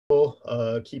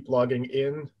keep logging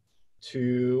in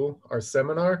to our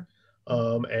seminar,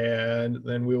 and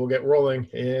then we will get rolling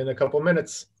in a couple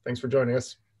minutes. Thanks for joining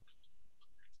us.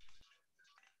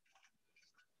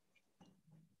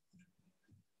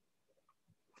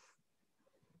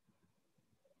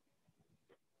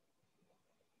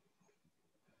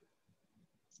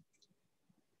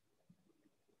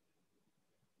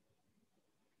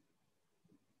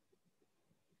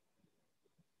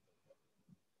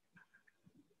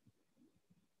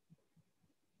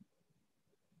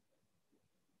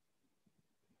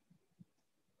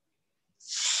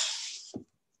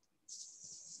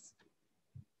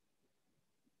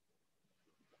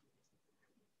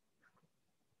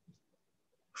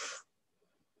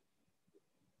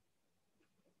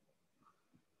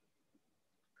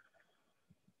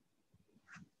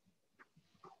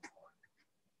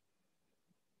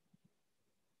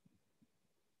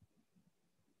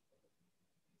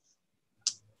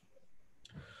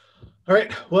 All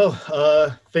right, well,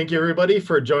 thank you everybody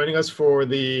for joining us for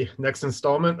the next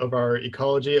installment of our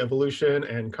Ecology, Evolution,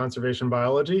 and Conservation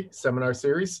Biology seminar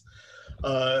series.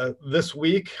 This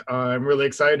week, I'm really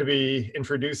excited to be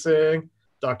introducing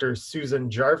Dr. Susan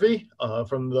Jarvi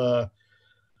from the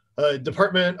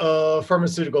Department of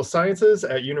Pharmaceutical Sciences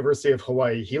at University of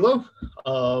Hawaii, Hilo.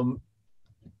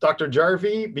 Dr.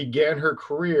 Jarvi began her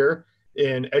career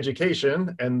in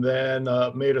education and then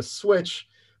made a switch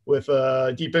with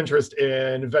a deep interest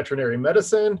in veterinary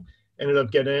medicine, ended up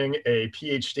getting a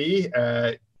PhD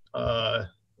at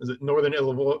Northern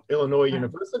Illinois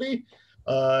University,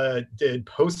 did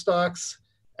postdocs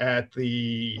at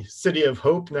the City of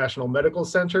Hope National Medical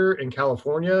Center in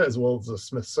California, as well as the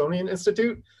Smithsonian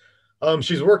Institute.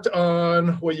 She's worked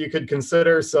on what you could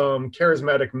consider some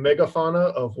charismatic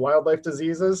megafauna of wildlife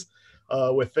diseases,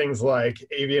 with things like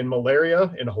avian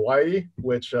malaria in Hawaii,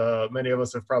 which many of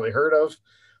us have probably heard of.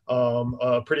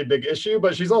 A pretty big issue,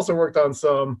 but she's also worked on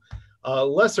some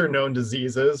lesser known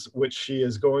diseases, which she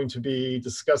is going to be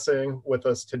discussing with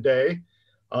us today.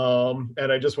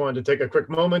 And I just wanted to take a quick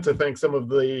moment to thank some of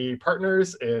the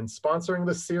partners in sponsoring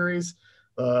this series: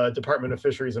 Department of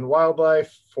Fisheries and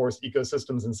Wildlife, Forest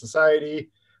Ecosystems and Society,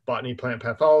 Botany Plant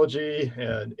Pathology,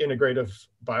 and Integrative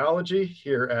Biology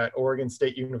here at Oregon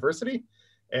State University.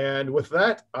 And with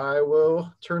that, I will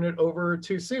turn it over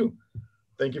to Sue.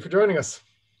 Thank you for joining us.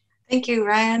 Thank you,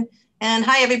 Ryan. And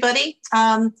hi, everybody.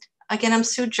 Again, I'm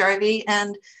Sue Jarvi,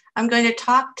 and I'm going to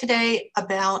talk today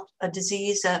about a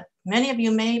disease that many of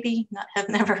you maybe have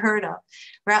never heard of,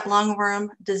 rat lungworm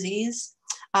disease.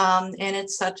 And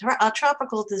it's a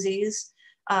tropical disease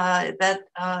that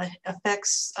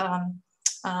affects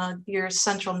your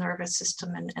central nervous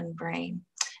system and brain.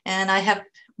 And I have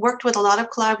worked with a lot of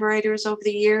collaborators over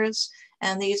the years,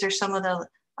 and these are some of the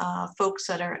folks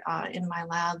that are in my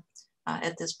lab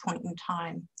at this point in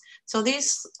time. So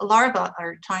these larvae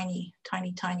are tiny,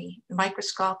 tiny, tiny,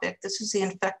 microscopic. This is the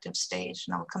infective stage,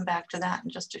 and I'll come back to that in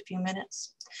just a few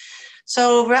minutes.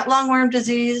 So rat lungworm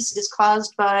disease is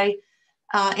caused by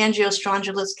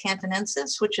Angiostrongylus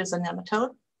cantonensis, which is a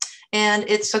nematode, and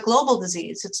it's a global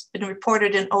disease. It's been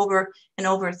reported in over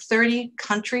 30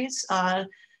 countries to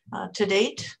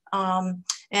date.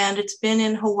 And it's been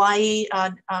in Hawaii,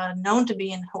 known to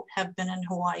be have been in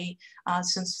Hawaii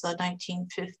since the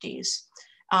 1950s.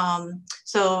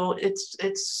 So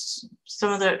it's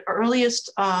some of the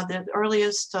earliest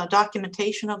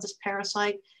documentation of this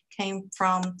parasite came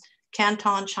from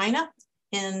Canton, China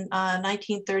in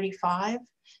 1935.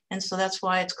 And so that's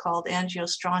why it's called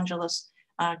Angiostrongylus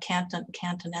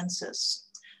cantonensis.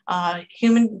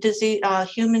 Human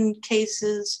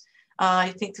cases,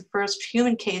 I think the first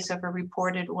human case ever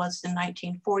reported was in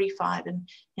 1945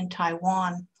 in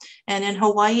Taiwan. And in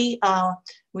Hawaii,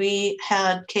 we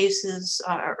had cases,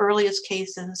 earliest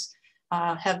cases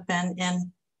have been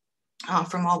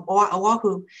from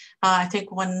Oahu, I think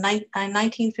in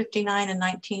 1959 and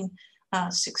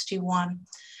 1961.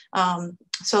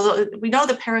 So we know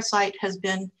the parasite has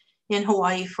been in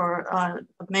Hawaii for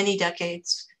many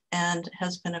decades and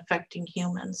has been affecting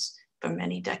humans for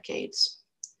many decades.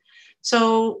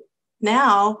 So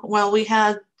now, well, we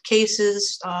had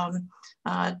cases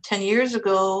 10 years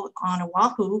ago on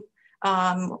Oahu,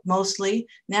 mostly.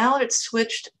 Now it's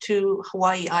switched to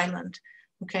Hawaii Island.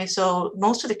 Okay, so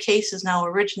most of the cases now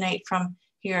originate from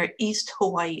here, East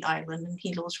Hawaii Island, and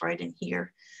Hilo's right in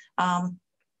here.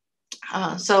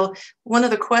 So one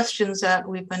of the questions that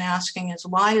we've been asking is,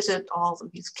 why is it all of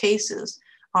these cases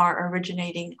are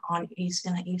originating on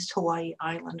in the East Hawaii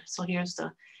Island? So here's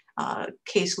the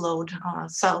caseload,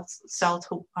 South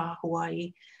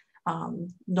Hawaii,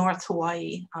 North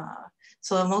Hawaii.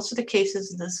 So most of the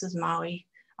cases, this is Maui,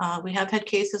 We have had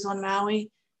cases on Maui,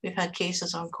 we've had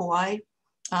cases on Kauai,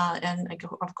 and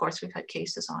of course we've had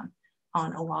cases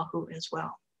on Oahu as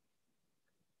well.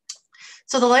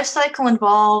 So the life cycle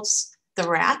involves the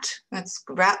rat, that's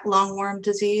rat lungworm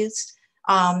disease,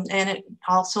 and it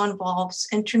also involves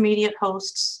intermediate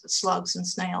hosts, slugs and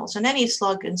snails, and any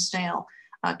slug and snail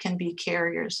can be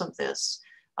carriers of this.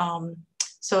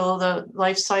 So the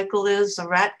life cycle is the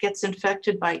rat gets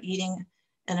infected by eating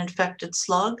an infected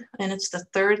slug, and it's the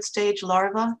third stage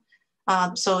larva.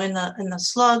 So in the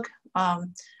slug,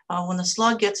 when the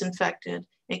slug gets infected,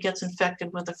 it gets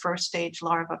infected with the first stage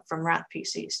larva from rat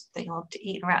feces. They love to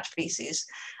eat rat feces.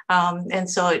 And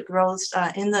so it grows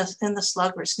in the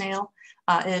slug or snail.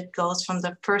 It goes from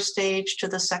the first stage to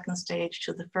the second stage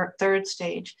to the third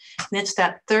stage. And it's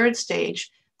that third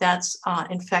stage that's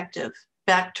infective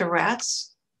back to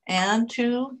rats and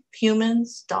to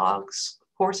humans, dogs,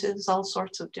 horses, all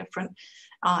sorts of different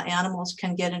animals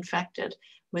can get infected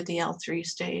with the L3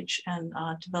 stage and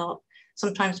develop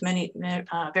sometimes many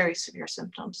very severe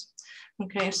symptoms.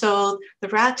 Okay, so the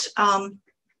rat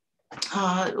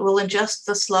will ingest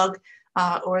the slug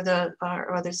or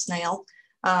the snail,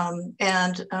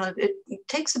 and it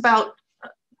takes about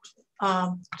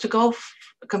to go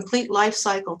a complete life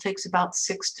cycle takes about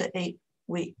 6 to 8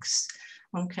 weeks.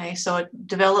 Okay, so it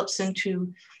develops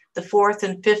into the 4th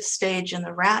and 5th stage in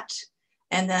the rat,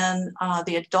 and then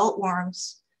the adult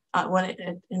worms. When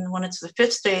it's the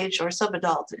 5th stage or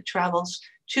subadult, it travels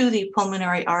to the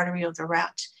pulmonary artery of the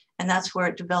rat, and that's where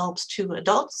it develops 2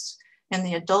 adults. And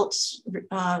the adults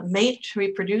mate,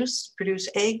 reproduce, produce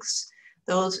eggs.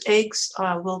 Those eggs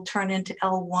will turn into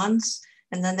L1s,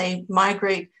 and then they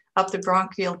migrate up the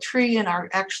bronchial tree and are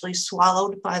actually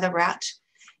swallowed by the rat.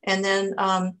 And then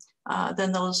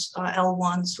those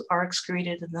L1s are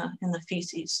excreted in the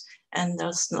feces, and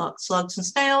those slugs and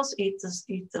snails eat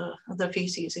the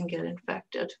feces and get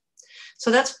infected.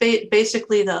 So that's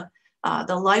basically the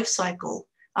life cycle.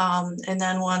 And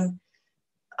then when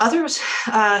others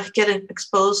get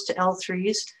exposed to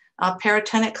L3s,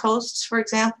 paratenic hosts, for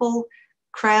example,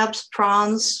 crabs,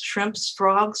 prawns, shrimps,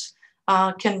 frogs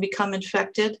can become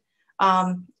infected.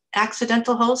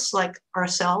 Accidental hosts like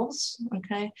ourselves,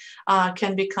 okay,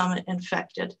 can become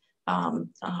infected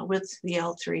with the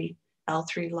L3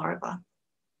 larva.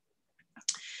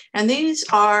 And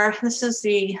this is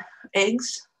the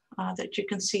eggs that you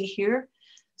can see here.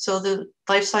 So the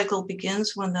life cycle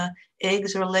begins when the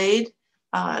eggs are laid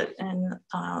and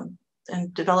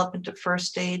develop into first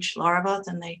stage larva.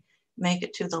 Then they make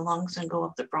it to the lungs and go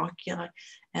up the bronchi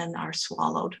and are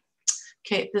swallowed.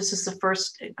 Okay, this is the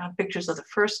first pictures of the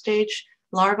first stage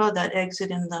larva that exit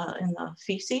in the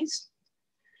feces.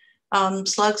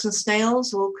 Slugs and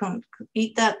snails will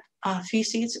eat that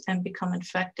feces and become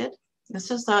infected. This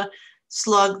is the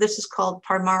slug. This is called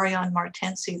Parmarion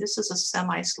martensi. This is a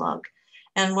semi-slug.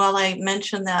 And while I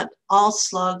mentioned that all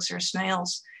slugs or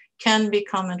snails can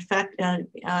become infected,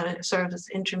 sort of as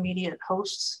intermediate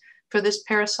hosts for this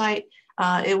parasite,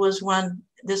 it was when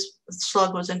this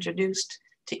slug was introduced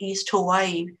to East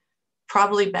Hawaii,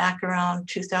 probably back around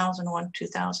 2001,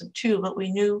 2002, but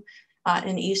we knew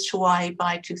in East Hawaii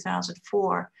by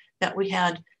 2004 that we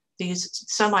had these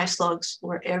semi-slugs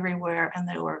were everywhere and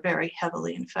they were very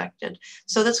heavily infected.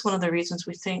 So that's one of the reasons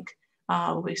we think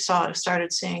we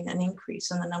started seeing an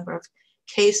increase in the number of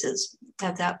cases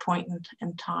at that point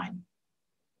in time.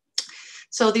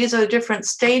 So these are different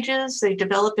stages. They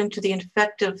develop into the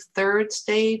infective third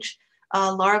stage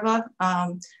larva,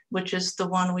 which is the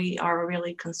one we are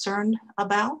really concerned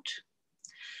about.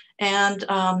 And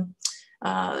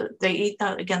they eat,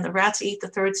 again, the rats eat the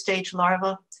third stage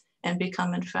larva and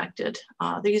become infected.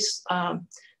 These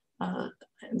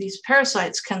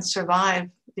parasites can survive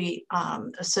the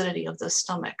acidity of the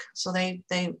stomach. So they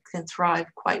can thrive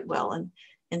quite well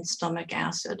in stomach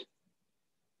acid.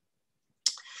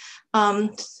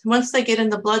 Once they get in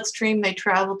the bloodstream, they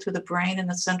travel to the brain and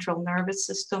the central nervous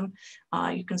system.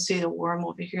 You can see the worm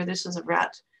over here. This is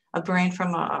a brain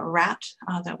from a rat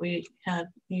that we had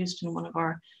used in one of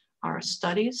our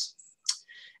studies.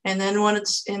 And then when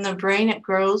it's in the brain, it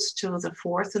grows to the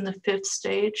 4th and the 5th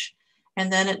stage.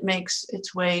 And then it makes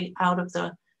its way out of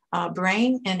the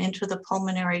brain and into the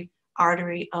pulmonary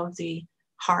artery of the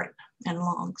heart and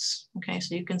lungs. Okay,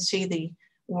 so you can see the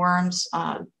worms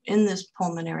in this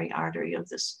pulmonary artery of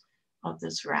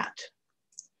this rat.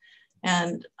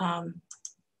 And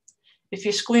if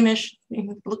you're squeamish, you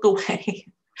can look away.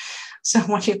 So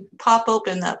when you pop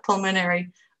open that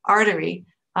pulmonary artery,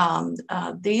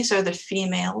 these are the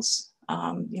females.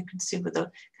 You can see with a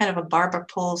kind of a barber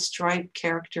pole stripe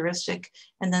characteristic,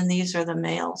 and then these are the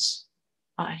males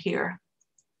here.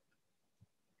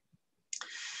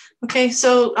 Okay,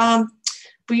 so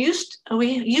we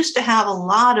used to have a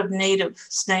lot of native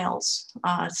snails,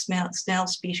 snail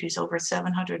species, over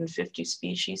 750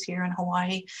 species here in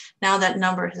Hawaii. Now that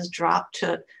number has dropped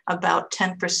to about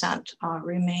 10%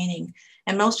 remaining.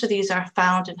 And most of these are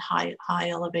found in high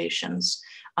elevations.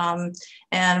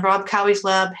 And Rob Cowie's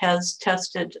lab has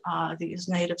tested these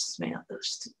native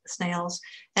snails,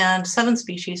 and 7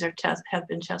 species have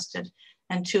been tested,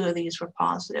 and 2 of these were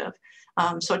positive.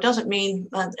 So it doesn't mean,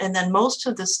 and then most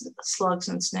of the slugs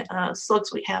and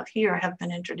slugs we have here have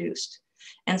been introduced.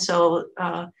 And so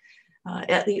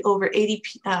over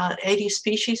 80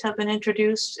 species have been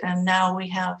introduced, and now we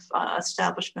have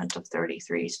establishment of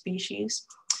 33 species.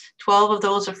 12 of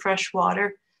those are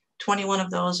freshwater, 21 of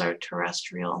those are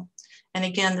terrestrial. And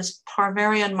again, this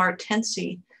Parmarion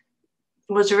martensi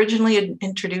was originally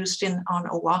introduced on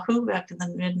Oahu back in the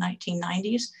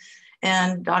mid-1990s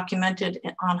and documented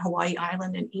on Hawaii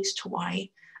Island in East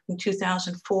Hawaii in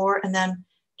 2004, and then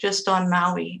just on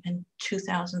Maui in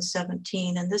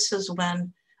 2017. And this is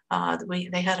when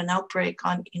they had an outbreak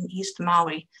in East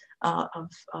Maui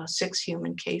of 6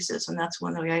 human cases, and that's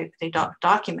when they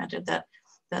documented that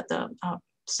the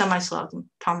semi-slug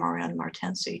Parmarion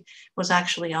martensi was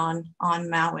actually on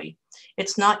Maui.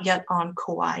 It's not yet on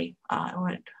Kauai. I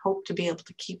would hope to be able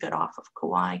to keep it off of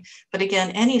Kauai. But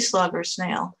again, any slug or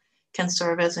snail can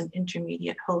serve as an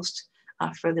intermediate host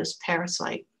for this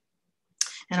parasite.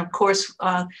 And of course,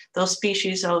 those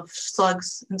species of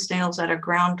slugs and snails that are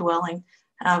ground dwelling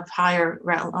have higher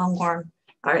rat lungworm,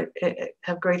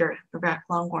 have greater rat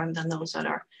lungworm than those that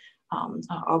are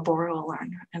arboreal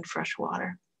and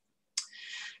freshwater.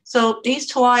 So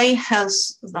East Hawaii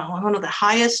has one of the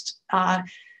highest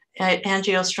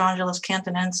Angiostrongylus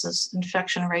cantonensis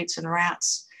infection rates in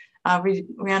rats. We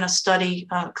ran a study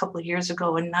a couple of years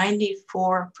ago, and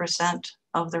 94%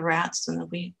 of the rats that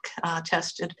we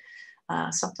tested,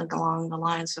 something along the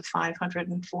lines of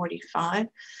 545,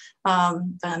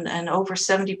 and over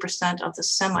 70% of the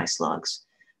semi-slugs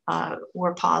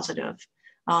were positive.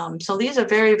 So these are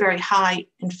very, very high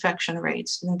infection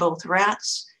rates in both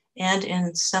rats and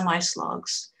in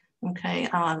semi-slugs, okay?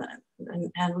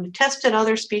 And we've tested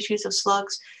other species of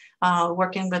slugs,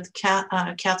 working with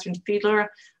Catherine Fiedler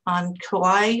on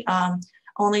Kauai.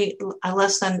 Only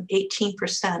less than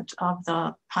 18% of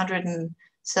the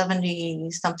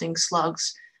 170 something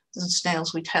slugs and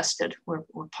snails we tested were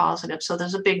positive. So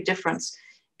there's a big difference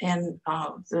in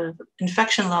the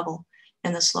infection level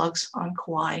in the slugs on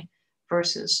Kauai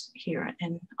versus here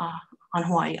on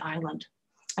Hawaii Island.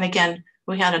 And again,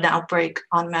 we had an outbreak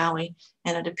on Maui,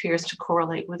 and it appears to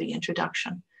correlate with the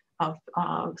introduction of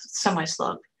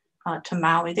semi-slug to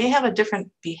Maui. They have a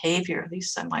different behavior,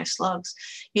 these semi-slugs.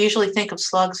 You usually think of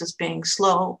slugs as being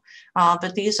slow,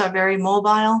 but these are very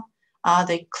mobile.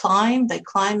 They climb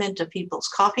into people's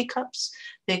coffee cups.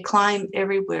 They climb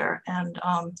everywhere, and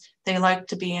they like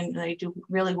to they do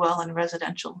really well in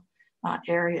residential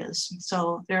areas.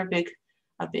 So they're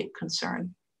a big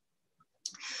concern.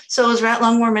 So is rat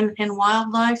lungworm in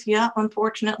wildlife? Yeah,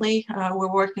 unfortunately,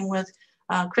 we're working with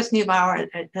Chris Neubauer,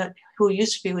 who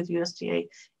used to be with USDA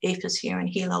APHIS here in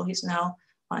Hilo. He's now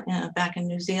back in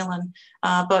New Zealand.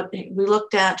 But we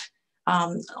looked at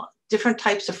different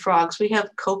types of frogs. We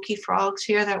have coqui frogs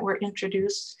here that were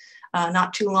introduced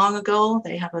not too long ago.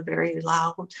 They have a very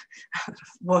loud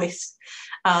voice.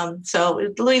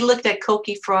 So we looked at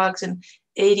coqui frogs, and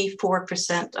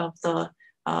 84% of the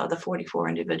 44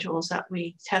 individuals that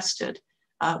we tested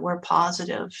were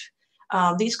positive.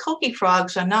 These coqui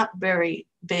frogs are not very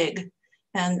big,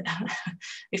 and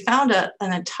we found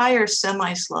an entire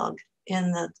semi-slug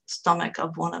in the stomach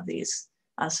of one of these.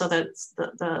 So that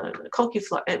the coqui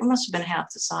frog, it must have been half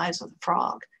the size of the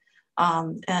frog,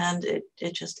 and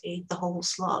it just ate the whole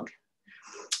slug.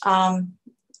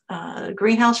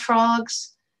 Greenhouse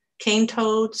frogs, cane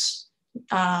toads,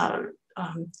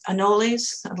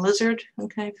 anoles, a lizard,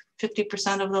 okay,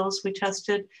 50% of those we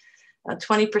tested.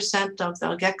 20% of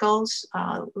the geckos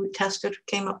we tested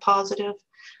came up positive.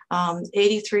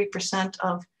 83%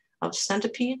 of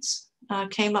centipedes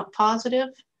came up positive.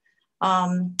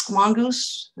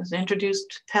 Mongoose is an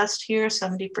introduced pest here,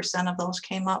 70% of those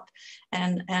came up,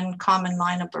 and common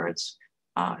myna birds,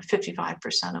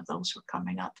 55% of those were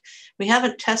coming up. We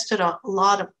haven't tested a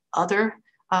lot of other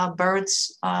bird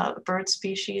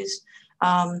species.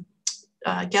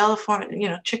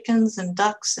 Galliform, chickens and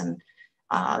ducks and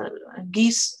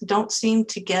geese don't seem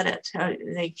to get it.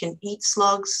 They can eat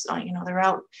slugs. They're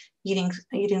out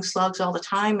eating slugs all the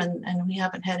time, and we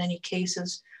haven't had any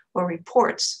cases or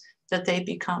reports that they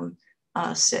become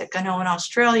sick. I know in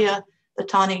Australia, the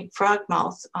tawny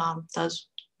frogmouth does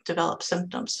develop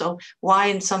symptoms. So why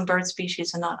in some bird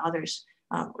species and not others,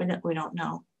 we don't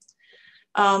know.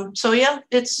 So yeah,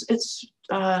 it's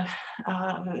the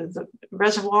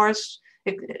reservoirs.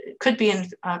 It could be in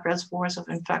reservoirs of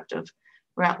infective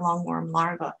rat lungworm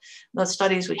larvae. The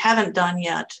studies we haven't done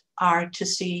yet are to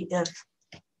see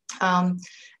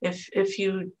if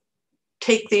you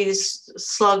take these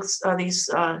slugs, these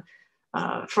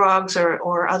frogs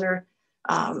or other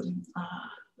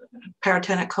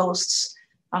paratenic hosts,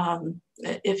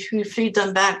 if you feed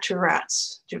them back to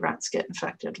rats, do rats get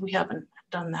infected? We haven't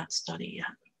done that study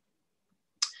yet.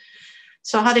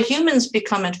 So how do humans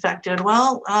become infected?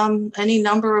 Well, any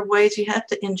number of ways. You have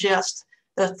to ingest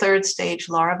the third stage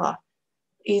larva,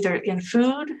 either in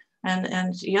food,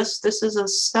 and yes, this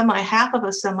is half of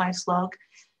a semi-slug,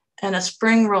 and a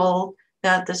spring roll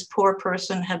that this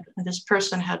person had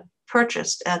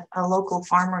purchased at a local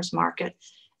farmer's market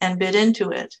and bit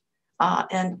into it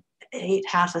and ate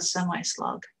half a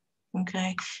semi-slug.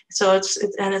 Okay, so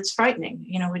it's frightening.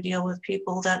 You know, we deal with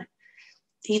people that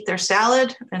eat their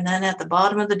salad and then at the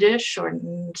bottom of the dish, or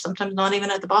sometimes not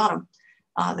even at the bottom,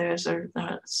 there's a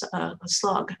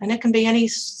slug, and it can be any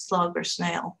slug or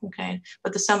snail. Okay,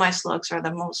 but the semi-slugs are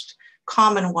the most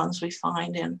common ones we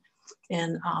find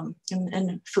in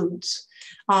foods.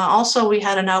 Also, we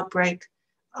had an outbreak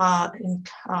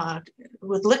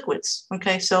with liquids.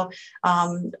 Okay, so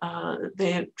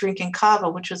they're drinking kava,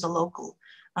 which is a local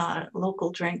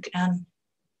drink, and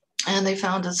they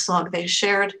found a slug. They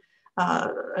shared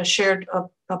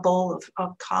a bowl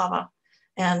of kava,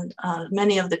 and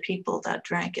many of the people that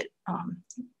drank it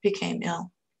became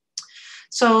ill.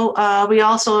 So we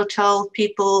also tell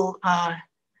people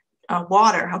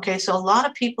water. Okay, so a lot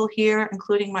of people here,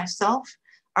 including myself,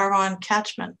 are on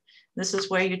catchment. This is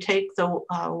where you take the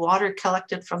water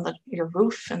collected from your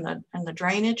roof and the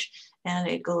drainage, and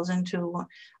it goes into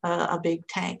a big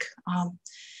tank.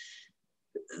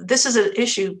 This is an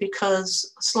issue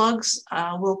because slugs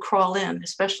will crawl in,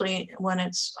 especially when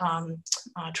it's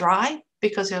dry,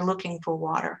 because they're looking for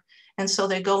water. And so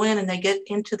they go in and they get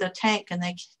into the tank and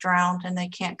they drown and they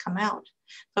can't come out.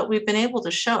 But we've been able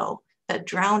to show that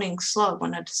drowning slug,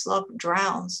 when a slug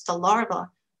drowns, the larvae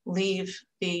leave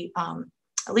the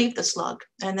slug,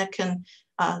 and that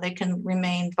they can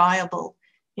remain viable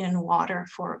in water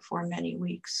for many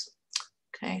weeks.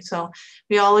 Okay, so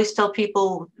we always tell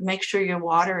people, make sure your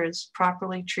water is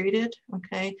properly treated.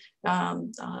 Okay,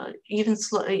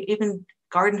 even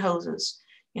garden hoses.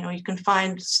 You know, you can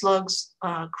find slugs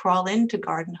crawl into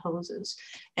garden hoses,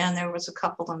 and there was a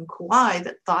couple on Kauai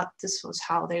that thought this was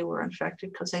how they were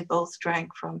infected because they both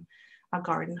drank from a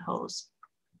garden hose.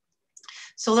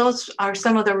 So those are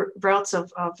some of the routes of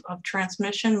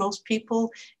transmission. Most people,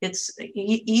 it's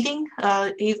eating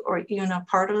or even a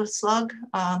part of the slug,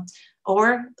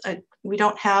 or we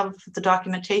don't have the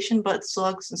documentation, but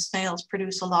slugs and snails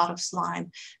produce a lot of slime.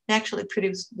 They actually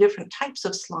produce different types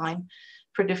of slime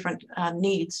for different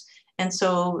needs. And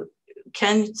so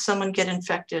can someone get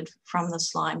infected from the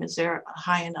slime? Is there a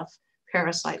high enough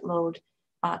parasite load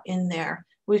in there?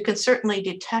 We can certainly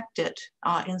detect it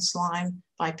in slime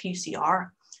by PCR,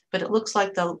 but it looks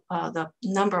like the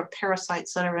number of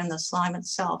parasites that are in the slime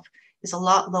itself is a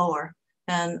lot lower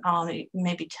than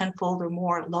maybe tenfold or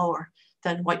more lower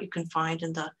than what you can find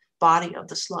in the body of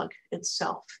the slug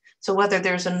itself. So whether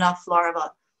there's enough larvae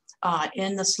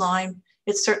in the slime,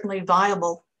 it's certainly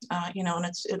viable, you know, and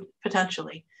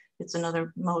potentially it's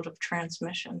another mode of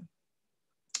transmission.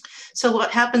 So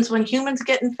what happens when humans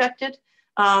get infected?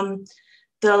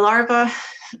 The larvae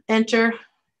enter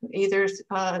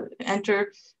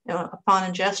upon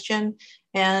ingestion,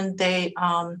 and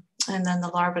and then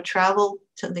the larvae travel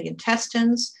to the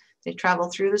intestines. They travel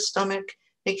through the stomach.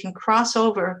 They can cross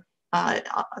over in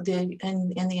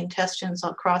the intestines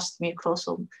across the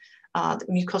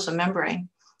mucosal membrane,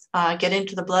 get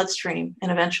into the bloodstream,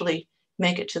 and eventually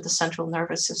make it to the central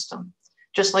nervous system,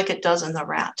 just like it does in the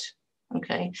rat.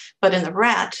 Okay, but in the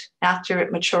rat, after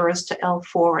it matures to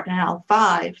L4 and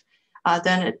L5,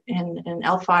 then in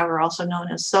L5 are also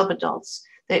known as subadults.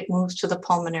 It moves to the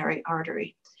pulmonary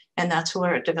artery, and that's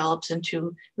where it develops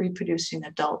into reproducing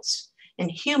adults. In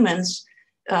humans,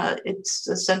 it's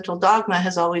the central dogma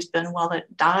has always been, well, it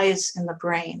dies in the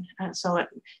brain, and so it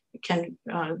can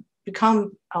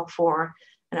become L4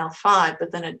 and L5,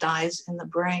 but then it dies in the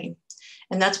brain,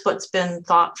 and that's what's been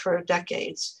thought for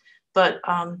decades. But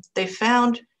they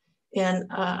found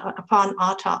upon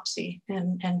autopsy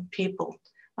in people,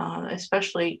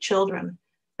 especially children,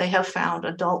 they have found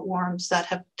adult worms that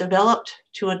have developed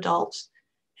to adults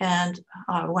and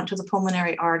went to the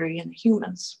pulmonary artery in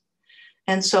humans.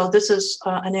 And so this is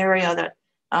an area that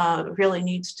really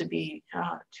needs to be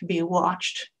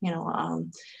watched.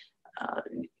 Can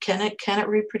it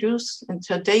reproduce? And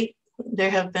to date,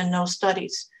 there have been no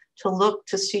studies to look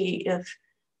to see if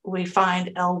we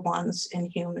find L1s in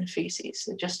human feces.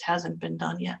 It just hasn't been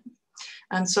done yet.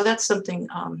 And so that's something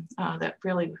that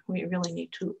we really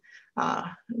need to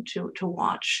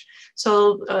watch.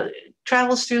 So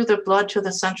travels through the blood to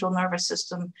the central nervous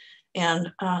system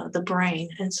and the brain.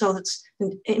 And so it's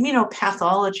an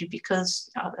immunopathology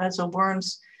because as the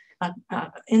worms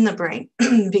in the brain,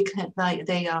 because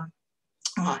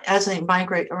as they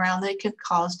migrate around, they can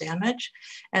cause damage.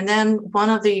 And then one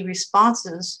of the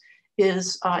responses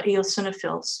is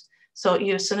eosinophils. So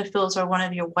eosinophils are one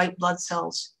of your white blood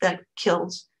cells that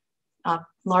kills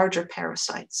larger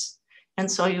parasites.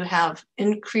 And so you have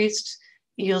increased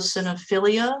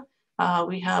eosinophilia.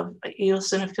 We have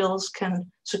eosinophils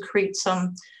can secrete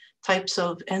some types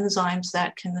of enzymes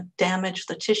that can damage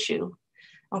the tissue.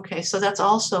 Okay, so that's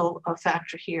also a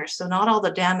factor here. So not all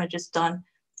the damage is done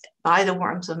by the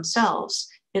worms themselves.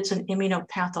 It's an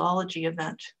immunopathology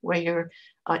event where your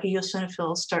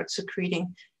eosinophils start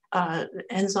secreting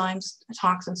enzymes,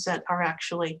 toxins that are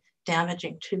actually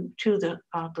damaging to the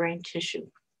brain tissue.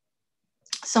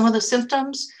 Some of the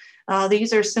symptoms,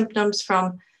 these are symptoms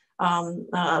from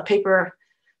a paper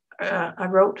I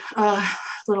wrote a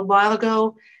little while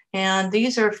ago, and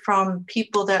these are from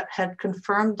people that had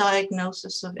confirmed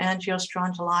diagnosis of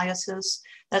angiostrongyliasis.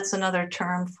 That's another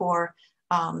term for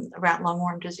rat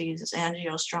lungworm disease, is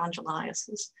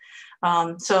angiostrongyliasis.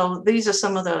 So these are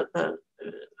some of the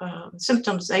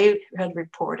symptoms they had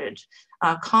reported.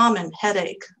 Common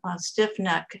headache, stiff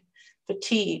neck,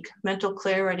 fatigue, mental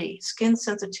clarity, skin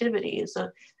sensitivity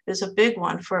is a big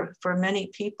one for many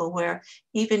people, where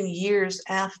even years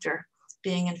after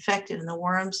being infected and the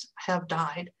worms have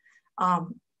died,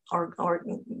 or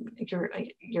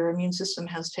your immune system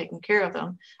has taken care of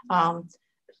them.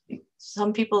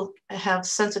 Some people have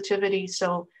sensitivity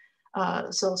so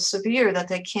severe that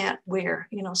they can't wear,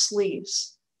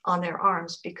 sleeves on their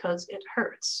arms because it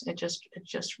hurts. It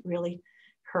just really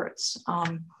hurts.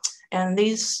 And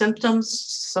these symptoms,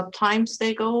 sometimes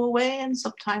they go away and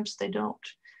sometimes they don't.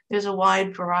 There's a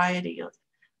wide variety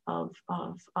of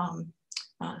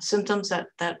symptoms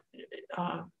that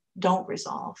don't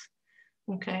resolve.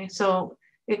 Okay, so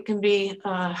it can be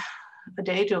a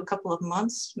day to a couple of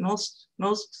months. Most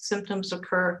symptoms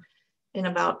occur in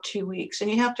about 2 weeks.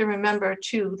 And you have to remember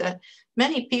too that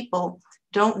many people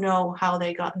don't know how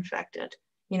they got infected.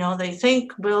 They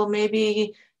think, well,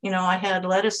 maybe, I had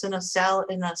lettuce in a salad,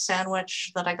 in a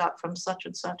sandwich that I got from such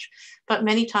and such. But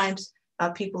many times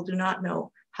people do not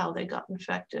know how they got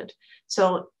infected.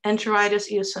 So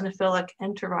enteritis, eosinophilic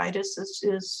enteritis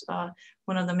is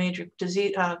one of the major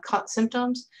disease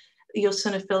symptoms.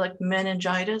 Eosinophilic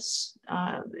meningitis,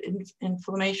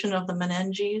 inflammation of the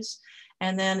meninges.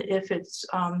 And then if it's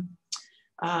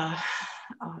a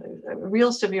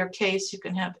real severe case, you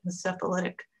can have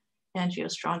encephalitic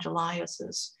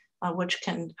angiostrongyliasis, which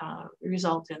can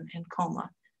result in coma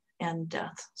and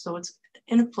death. So it's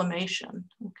inflammation,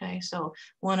 okay? So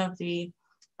one of the,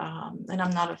 and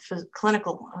I'm not a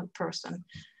clinical person,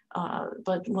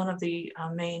 but one of the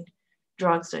main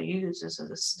drugs they use is a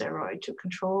steroid to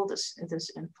control this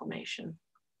inflammation.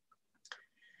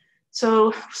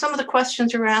 So some of the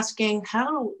questions you're asking, how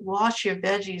to wash your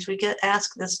veggies. We get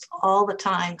asked this all the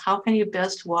time. How can you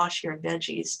best wash your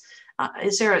veggies?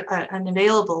 Is there an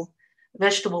available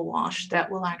vegetable wash that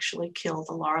will actually kill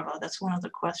the larva? That's one of the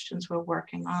questions we're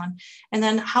working on. And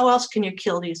then how else can you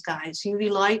kill these guys? UV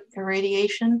light,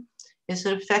 irradiation, is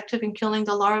it effective in killing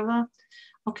the larva?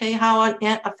 Okay, how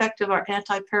effective are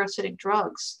anti-parasitic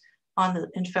drugs on the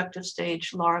infective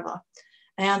stage larva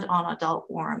and on adult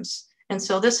worms? And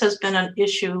so this has been an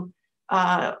issue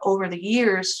over the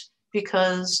years,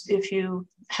 because if you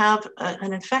have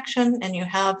an infection and you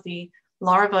have the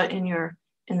larva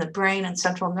in the brain and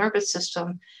central nervous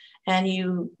system, and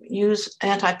you use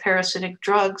anti-parasitic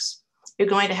drugs, you're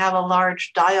going to have a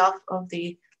large die-off of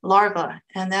the larva,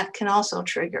 and that can also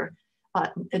trigger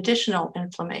additional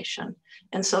inflammation.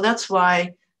 And so that's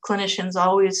why clinicians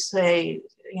always say,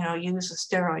 use a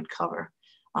steroid cover.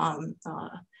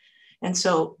 And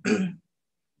so,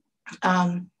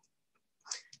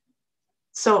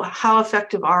 so how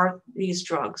effective are these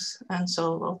drugs? And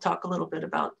so we'll talk a little bit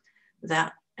about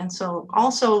that. And so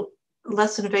also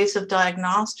less invasive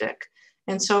diagnostic.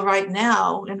 And so right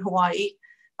now in Hawaii,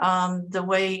 the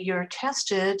way you're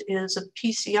tested is a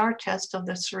PCR test of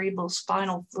the cerebral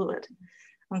spinal fluid.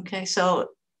 Okay, so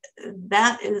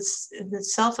that is in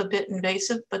itself a bit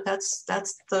invasive, but that's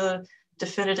the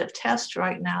definitive test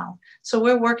right now. So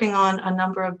we're working on a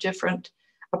number of different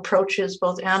approaches,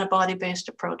 both antibody-based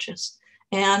approaches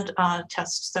and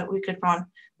tests that we could run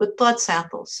with blood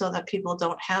samples so that people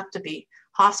don't have to be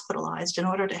hospitalized. In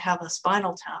order to have a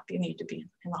spinal tap, you need to be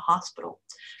in the hospital,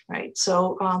 right?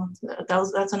 So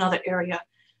that's another area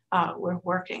we're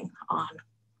working on.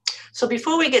 So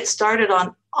before we get started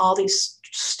on all these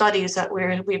studies that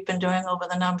we've been doing over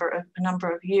the number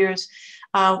of years,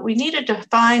 we needed to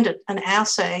find an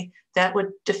assay that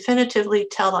would definitively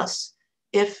tell us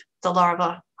if the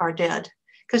larvae are dead.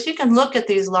 Because you can look at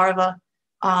these larvae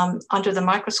under the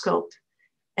microscope,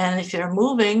 and if they're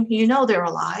moving, you know they're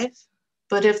alive.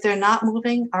 But if they're not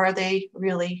moving, are they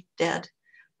really dead?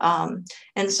 And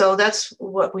so that's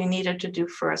what we needed to do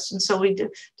first. And so we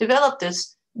developed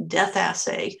this death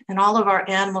assay, and all of our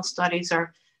animal studies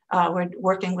are, we're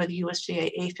working with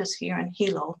USDA APHIS here in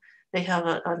Hilo. They have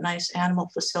a nice animal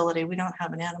facility. We don't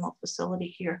have an animal facility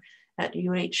here at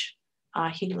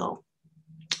Hilo.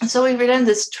 And so we ran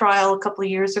this trial a couple of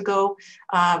years ago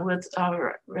with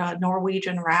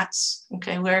Norwegian rats,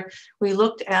 okay, where we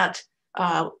looked at,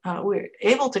 we're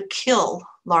able to kill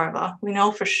larvae. We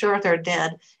know for sure they're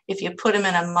dead if you put them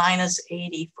in a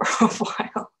 -80 for a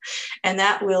while, and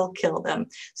that will kill them.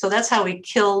 So that's how we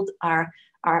killed our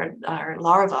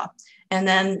larvae. And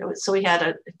then, so we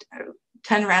had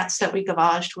 10 rats that we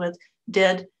gavaged with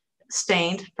dead,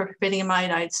 stained, perfidium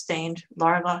iodide stained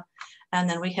larvae. And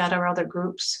then we had our other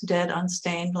groups, dead,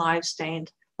 unstained,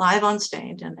 live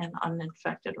unstained, and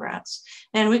uninfected rats.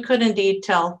 And we could indeed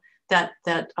tell that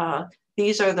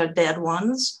these are the dead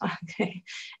ones, okay?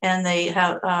 And they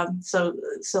have, so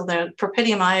the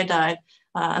perfidium iodide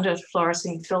under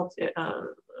fluorescent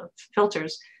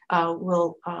filters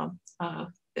will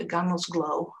almost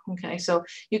glow, okay? So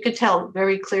you could tell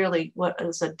very clearly what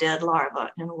is a dead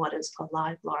larva and what is a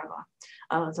live larva.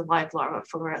 The live larva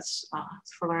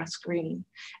fluoresce green.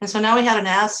 And so now we had an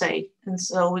assay, and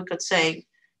so we could say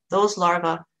those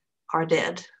larvae are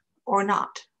dead or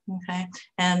not, okay?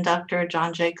 And Dr.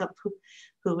 John Jacob,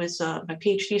 who is my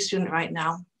PhD student right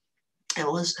now,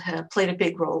 played a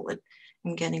big role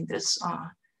in getting this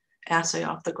assay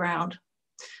off the ground.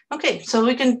 Okay, so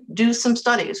we can do some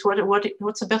studies.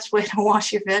 What's the best way to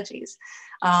wash your veggies?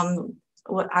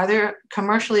 Are there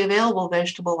commercially available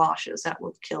vegetable washes that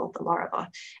will kill the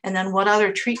larva? And then what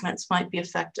other treatments might be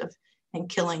effective in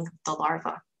killing the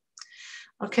larva?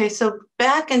 Okay, so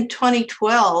back in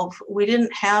 2012, we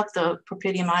didn't have the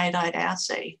perfidium iodide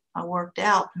assay worked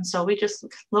out. And so we just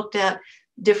looked at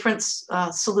different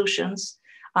solutions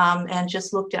and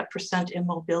just looked at percent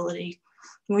immobility.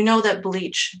 We know that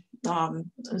bleach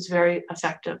is very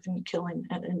effective in killing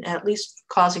and at least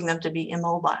causing them to be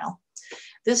immobile.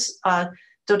 This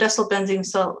dodecylbenzene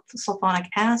sulfonic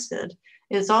acid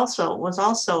was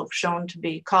also shown to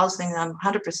be causing them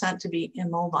 100% to be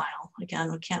immobile. Again,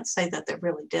 we can't say that they're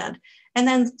really dead. And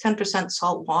then 10%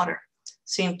 salt water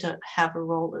seemed to have a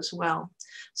role as well.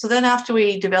 So then after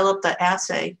we developed the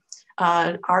assay,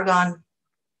 Argonne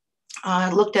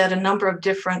looked at a number of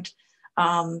different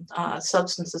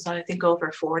substances, I think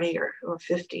over 40 or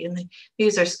 50, and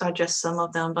these are just some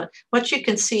of them. But what you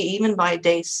can see, even by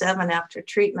day 7 after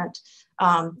treatment,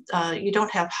 you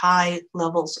don't have high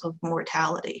levels of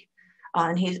mortality.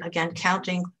 And he's, again,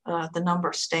 counting the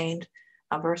number stained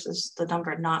versus the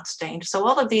number not stained. So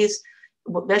all of these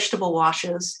vegetable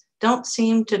washes don't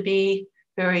seem to be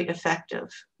very effective,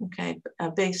 okay,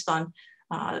 based on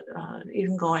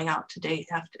even going out to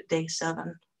after day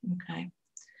 7, okay.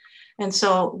 And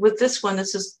so with this one,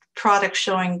 this is product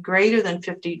showing greater than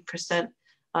 50%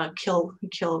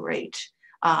 kill rate.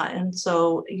 And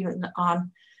so even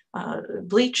on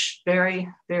bleach, very,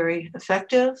 very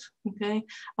effective, okay.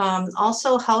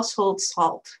 Also household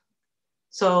salt.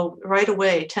 So right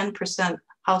away, 10%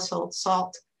 household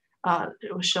salt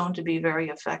it was shown to be very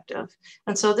effective.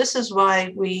 And so this is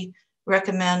why we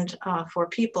recommend for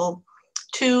people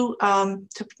to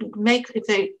make,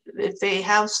 if they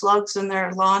have slugs in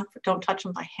their lawn, don't touch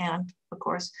them by hand, of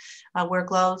course, wear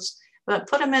gloves, but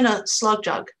put them in a slug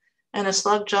jug. And a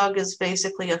slug jug is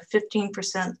basically a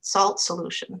 15% salt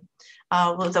solution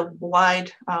with a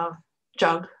wide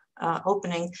jug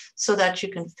opening so that you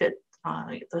can fit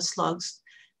the slugs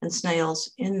and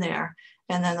snails in there.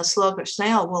 And then the slug or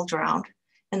snail will drown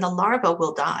and the larva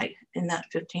will die in that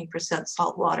 15%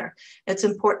 salt water. It's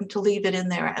important to leave it in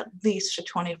there at least for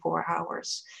 24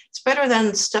 hours. It's better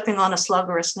than stepping on a slug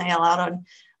or a snail out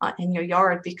in your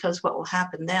yard, because what will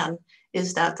happen then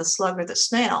is that the slug or the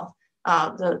snail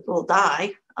will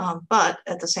die, but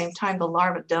at the same time, the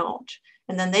larvae don't.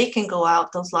 And then they can go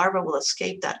out, those larvae will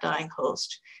escape that dying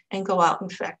host and go out and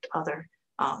infect other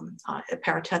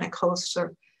parasitic hosts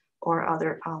or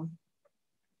other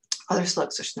other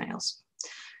slugs or snails.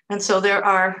 And so there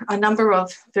are a number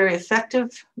of very effective.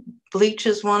 Bleach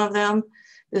is one of them.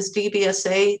 This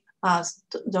DBSA,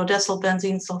 dodecyl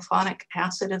benzene sulfonic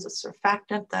acid, is a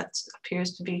surfactant that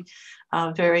appears to be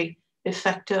very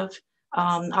effective.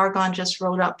 Argonne just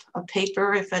wrote up a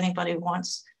paper. If anybody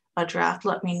wants a draft,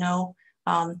 let me know.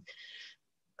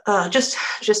 Just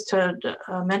to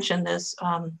mention this,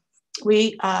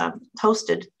 we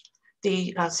hosted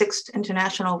the 6th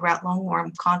International Rat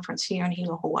Lungworm Conference here in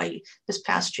Hilo, Hawaii this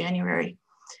past January.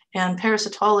 And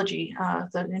parasitology,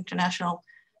 the International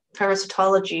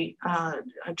Parasitology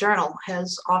Journal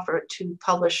has offered to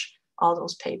publish all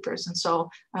those papers. And so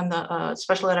I'm the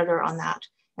special editor on that.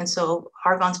 And so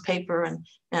Argonne's paper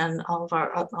and all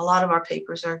of a lot of our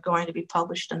papers are going to be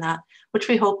published in that, which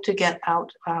we hope to get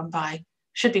out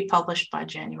should be published by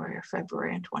January or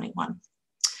February in 21.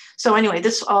 So anyway,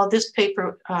 this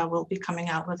paper will be coming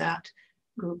out with that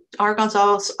group. Argonne's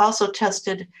also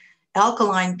tested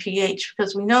alkaline pH,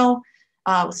 because we know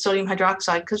with sodium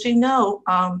hydroxide, because we know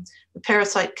the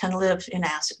parasite can live in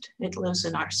acid. It lives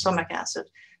in our stomach acid.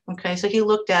 Okay, so he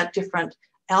looked at different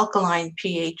alkaline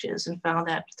pHs and found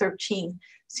that 13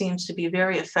 seems to be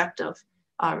very effective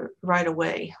right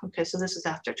away. Okay, so this is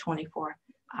after 24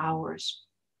 hours.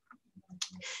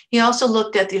 He also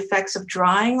looked at the effects of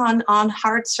drying on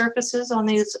hard surfaces on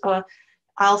these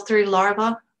IL-3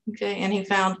 larvae, okay, and he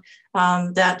found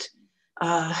that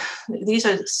these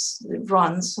are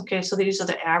runs, okay, so these are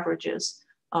the averages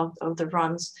of the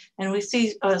runs, and we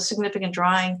see a significant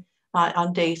drying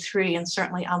on day 3, and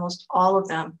certainly almost all of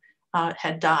them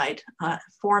had died,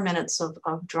 4 minutes of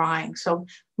drying. So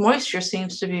moisture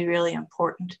seems to be really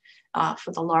important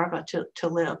for the larva to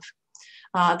live.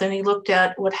 Then he looked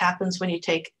at what happens when you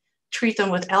treat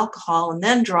them with alcohol and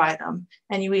then dry them,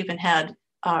 and you even had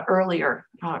earlier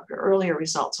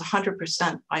results,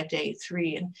 100% by day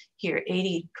 3, and here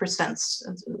 80%,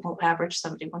 average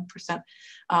 71%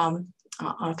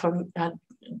 from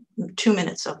 2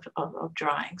 minutes of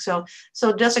drying. So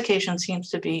desiccation seems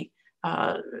to be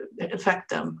affect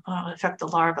the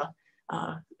larva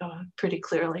pretty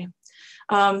clearly.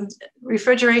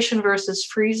 Refrigeration versus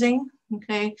freezing.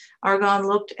 Okay, Argonne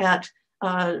looked at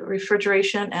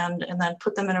refrigeration and then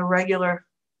put them in a regular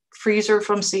freezer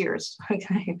from Sears.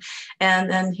 Okay, and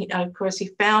then of course he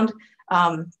found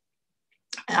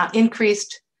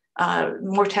increased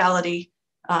mortality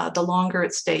the longer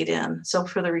it stayed in. So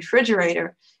for the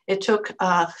refrigerator, it took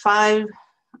even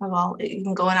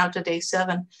going out to day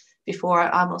 7 before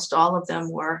almost all of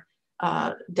them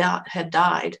had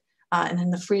died. And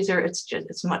in the freezer,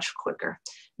 it's much quicker.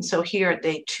 And so here at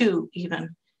day 2,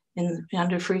 even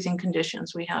under freezing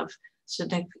conditions, we have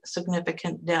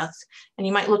significant death. And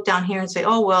you might look down here and say,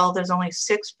 oh, well, there's only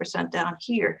 6% down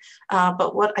here.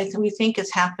 But what we think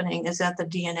is happening is that the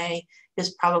DNA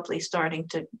is probably starting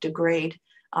to degrade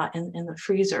in the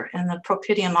freezer, and the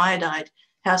propidium iodide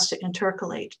has to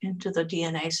intercalate into the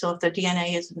DNA. So if the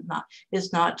DNA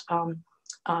is not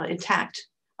intact,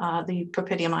 the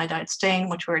propidium iodide stain,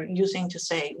 which we're using to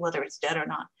say whether it's dead or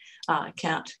not,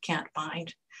 can't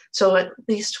bind. So at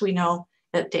least we know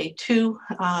that day 2,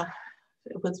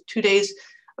 with 2 days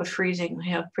of freezing, we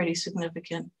have pretty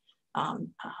significant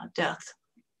death.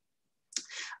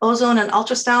 Ozone and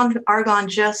ultrasound, Argonne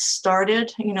just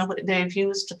started. You know, they've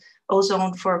used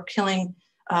ozone for killing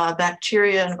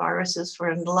bacteria and viruses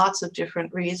for lots of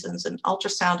different reasons, and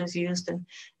ultrasound is used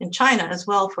in China as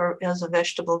well as a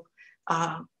vegetable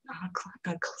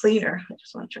cleaner. I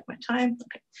just want to check my time.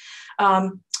 Okay.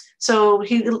 So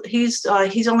he's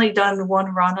only done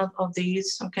one run of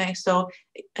these. Okay, so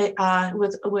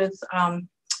with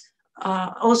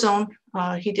ozone,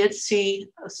 he did see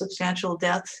a substantial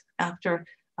death after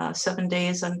 7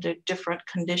 days under different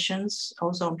conditions,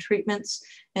 ozone treatments.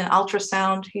 And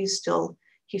ultrasound, he's still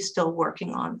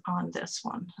working on this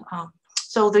one.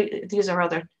 So these are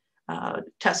other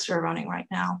tests we're running right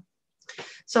now.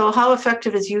 So how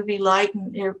effective is UV light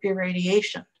and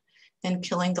irradiation in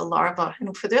killing the larva?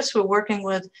 And for this, we're working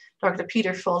with Dr.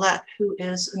 Peter Follett, who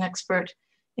is an expert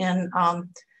in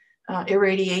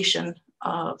irradiation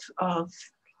of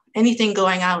anything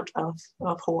going out of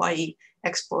Hawaii,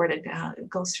 exported,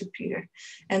 goes through Peter.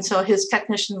 And so his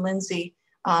technician, Lindsay,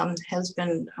 has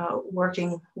been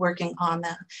working on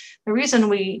that. The reason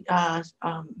we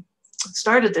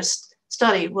started this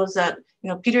study was that,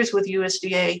 Peter's with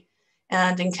USDA,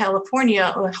 and in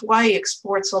California, Hawaii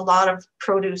exports a lot of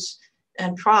produce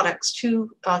and products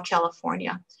to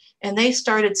California. And they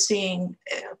started seeing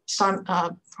some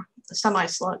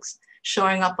semi-slugs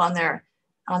showing up on their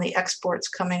the exports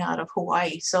coming out of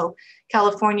Hawaii. So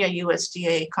California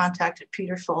USDA contacted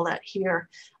Peter Follett here,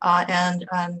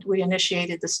 and we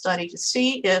initiated the study to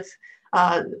see if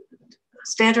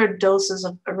standard doses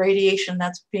of radiation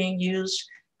that's being used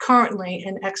currently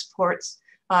in exports,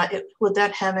 would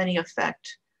that have any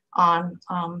effect on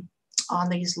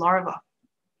these larvae?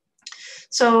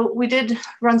 So we did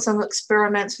run some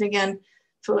experiments, and again,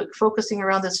 focusing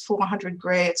around this 400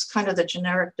 gray, it's kind of the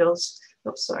generic dose.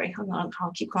 Oops, sorry,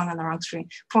 I'll keep going on the wrong screen.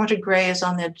 400 gray is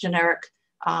on the generic,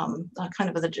 kind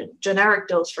of the generic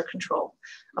dose for control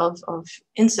of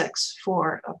insects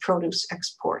for produce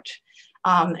export.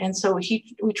 And so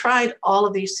we tried all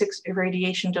of these 6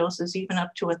 irradiation doses, even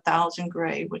up to 1,000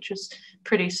 gray, which is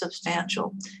pretty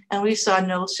substantial. And we saw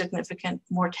no significant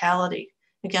mortality.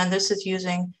 Again, this is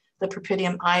using the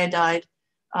propydium iodide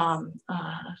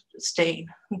stain,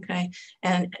 okay?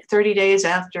 And 30 days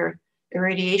after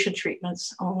irradiation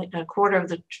treatments, only a quarter of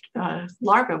the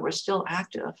larvae were still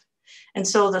active. And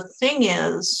so the thing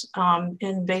is,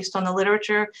 based on the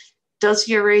literature, does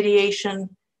the irradiation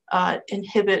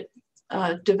inhibit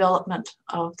development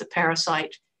of the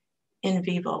parasite in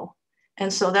vivo?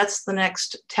 And so that's the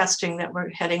next testing that we're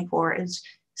heading for. Is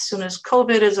as soon as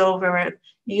COVID is over,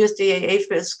 USDA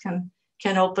APHIS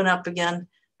can open up again,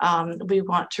 we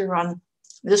want to run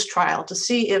this trial to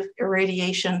see if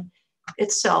irradiation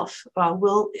itself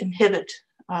will inhibit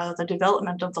the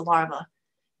development of the larva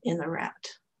in the rat.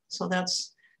 So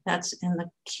that's in the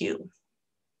queue.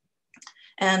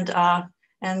 And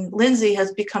Lindsay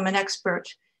has become an expert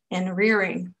in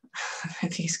rearing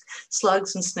these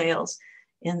slugs and snails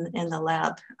in the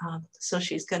lab. So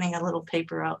she's getting a little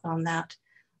paper out on that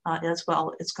as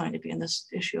well. It's going to be in this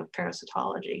issue of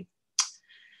parasitology.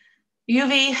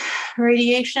 UV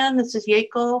radiation, this is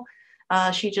Yako.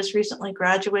 She just recently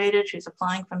graduated. She's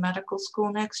applying for medical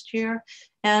school next year.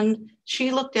 And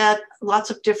she looked at lots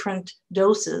of different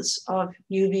doses of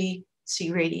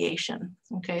UVC radiation.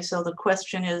 Okay, so the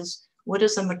question is, what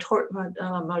is the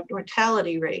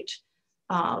mortality rate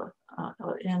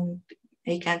in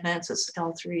acanthaensis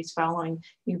L3s following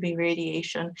UV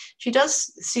radiation? She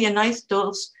does see a nice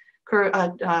dose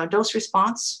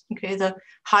response. Okay, the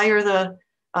higher the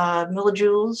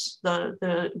millijoules,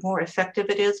 the more effective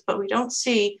it is, but we don't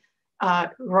see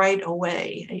right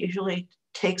away. It usually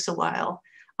takes a while.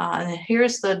 And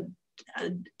here's the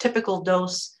typical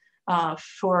dose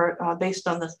based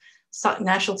on the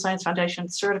National Science Foundation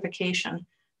certification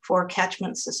for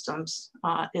catchment systems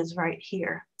is right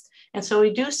here. And so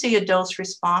we do see a dose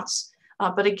response,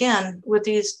 but again, with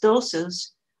these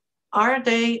doses, are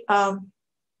they,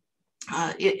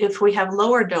 if we have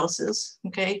lower doses,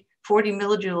 okay, 40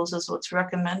 millijoules is what's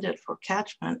recommended for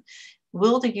catchment,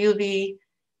 will the UV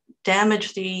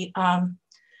damage the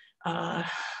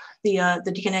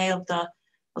DNA of the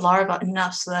larva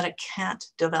enough so that it can't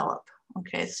develop?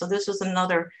 Okay, so this is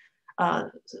another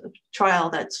trial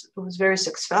that was very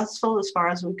successful as far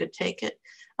as we could take it.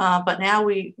 But now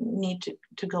we need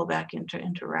to go back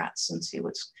into rats and see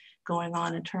what's going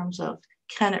on in terms of,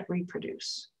 can it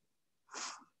reproduce?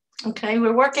 Okay,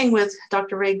 we're working with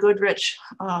Dr. Ray Goodrich,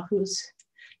 who's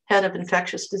head of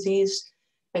infectious disease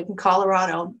in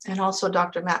Colorado, and also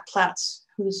Dr. Matt Platz,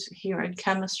 who's here in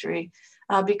chemistry,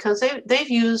 because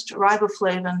they've used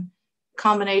riboflavin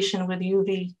combination with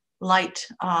UV light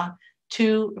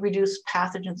to reduce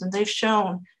pathogens. And they've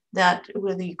shown that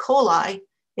with E. coli,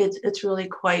 it's really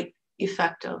quite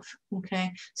effective,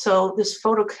 okay? So this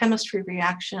photochemistry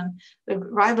reaction, the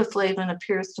riboflavin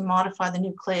appears to modify the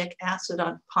nucleic acid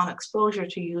upon exposure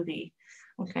to UV,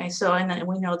 okay? So, and then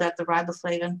we know that the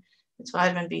riboflavin, it's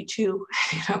vitamin B2, you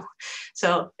know,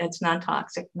 so it's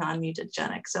non-toxic,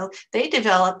 non-mutagenic. So they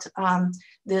developed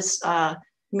this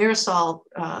Mirasol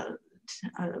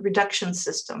reduction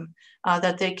system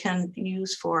that they can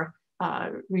use for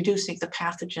reducing the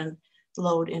pathogen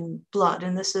load in blood.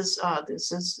 And this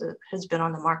has been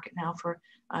on the market now for,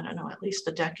 I don't know, at least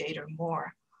a decade or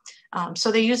more.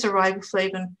 So they use a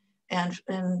riboflavin and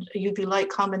UV light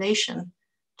combination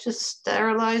to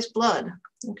sterilize blood.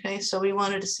 Okay, so we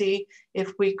wanted to see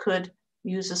if we could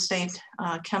use the same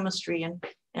chemistry and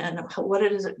what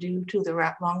does it do to the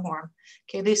rat lungworm.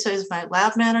 Okay, Lisa is my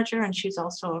lab manager, and she's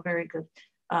also a very good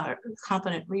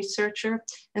competent researcher.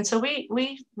 And so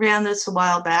we ran this a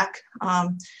while back.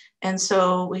 And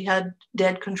so we had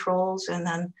dead controls and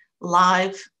then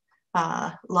live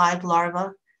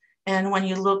larvae. And when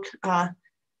you look at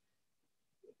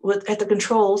the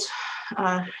controls,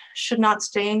 should not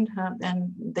stain,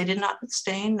 and they did not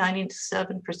stain.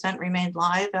 97% remained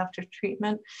live after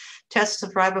treatment. Tests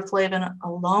of riboflavin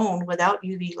alone without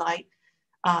UV light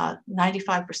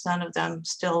 95% of them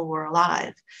still were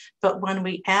alive. But when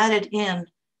we added in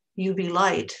UV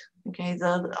light, okay,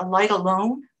 the light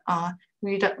alone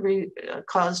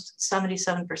caused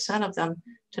 77% of them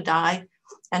to die,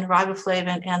 and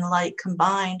riboflavin and light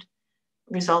combined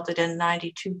resulted in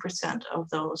 92% of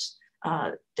those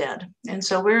dead. And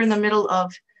so we're in the middle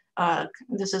of,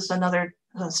 this is another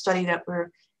study that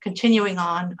we're continuing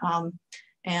on,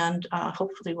 and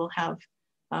hopefully we'll have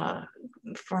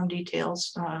firm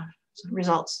details,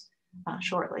 results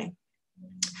shortly.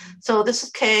 So this is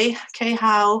Kay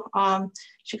Howe.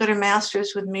 She got her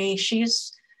master's with me.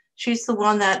 She's the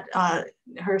one that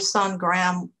her son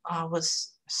Graham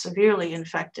was severely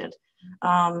infected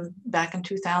back in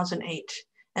 2008.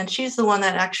 And she's the one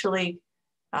that actually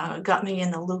got me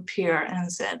in the loop here and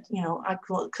said, you know,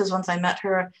 because once I met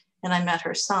her and I met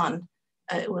her son,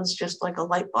 it was just like a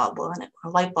light bulb went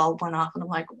off, and I'm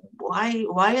like,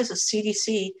 why is the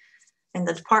CDC and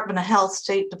the Department of Health,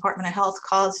 State Department of Health,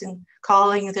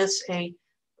 calling this a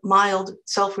mild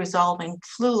self-resolving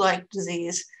flu-like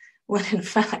disease, when in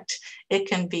fact it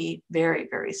can be very,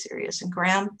 very serious. And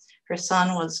Graham, her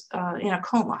son, was in a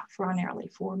coma for nearly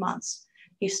 4 months.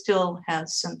 He still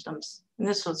has symptoms, and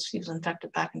he was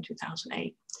infected back in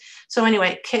 2008. So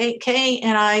anyway, Kay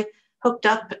and I hooked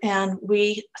up, and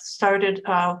we started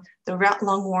the rat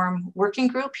lungworm working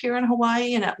group here in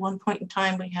Hawaii. And at one point in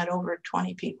time, we had over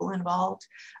 20 people involved.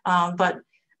 And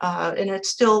it's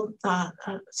still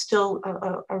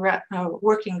a rat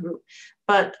working group.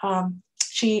 But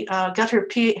she got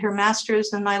her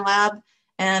master's in my lab,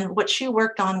 and what she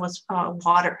worked on was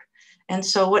water. And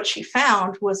so what she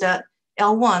found was that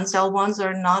L1s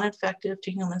are non-infective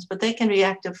to humans, but they can be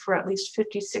active for at least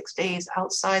 56 days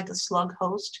outside the slug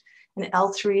host. And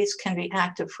L3s can be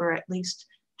active for at least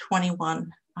 21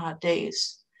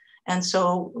 days. And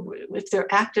so if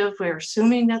they're active, we're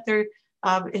assuming that they're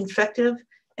infective.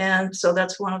 And so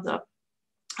that's one of the,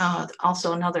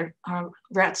 also another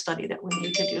rat study that we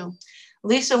need to do.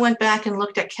 Lisa went back and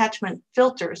looked at catchment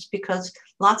filters, because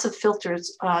lots of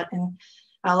filters in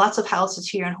lots of houses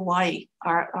here in Hawaii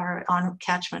are on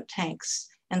catchment tanks.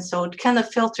 And so can the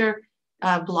filter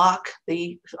block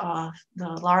the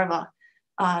larva?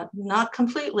 Not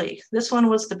completely. This one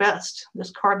was the best,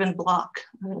 this carbon block,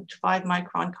 5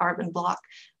 micron carbon block,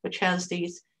 which has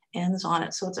these ends on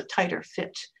it, so it's a tighter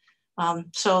fit.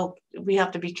 So we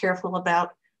have to be careful about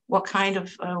what kind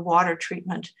of water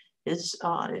treatment is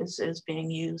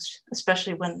being used,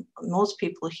 especially when most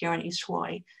people here in East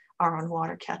Hawaii are on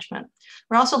water catchment.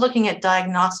 We're also looking at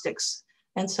diagnostics.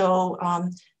 And so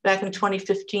back in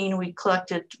 2015, we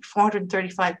collected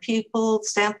 435 people,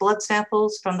 blood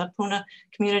samples from the Puna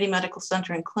Community Medical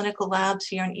Center and clinical labs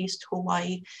here in East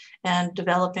Hawaii, and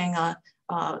developing a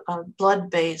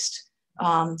blood-based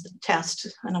test.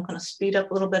 And I'm going to speed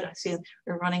up a little bit. I see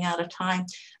we're running out of time.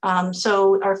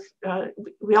 So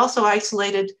we also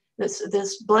isolated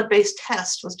this blood-based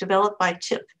test was developed by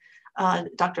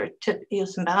Dr. Tip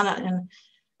Iosambana in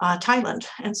Thailand.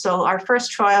 And so our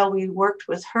first trial, we worked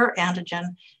with her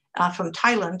antigen from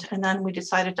Thailand, and then we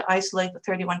decided to isolate the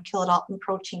 31 kilodalton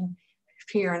protein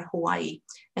here in Hawaii.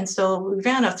 And so we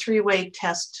ran a 3-way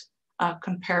test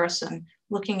comparison,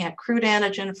 looking at crude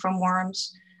antigen from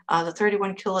worms, the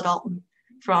 31 kilodalton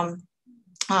from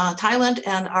Thailand,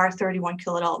 and our 31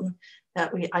 kilodalton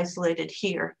that we isolated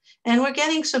here. And we're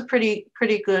getting some pretty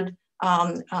good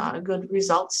good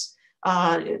results.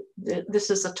 This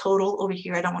is the total over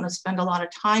here. I don't want to spend a lot of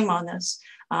time on this,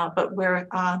 but where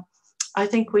I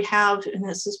think we have, and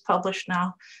this is published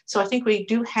now, so I think we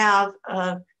do have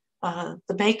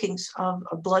the makings of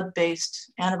a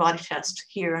blood-based antibody test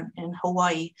here in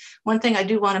Hawaii. One thing I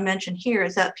do want to mention here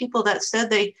is that people that said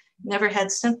they never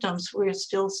had symptoms, we're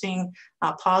still seeing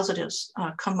positives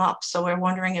come up. So we're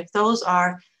wondering if those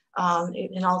are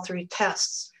in all 3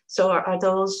 tests. So are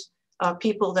those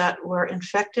people that were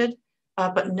infected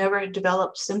but never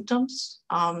developed symptoms?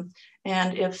 And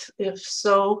if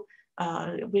so,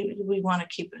 we want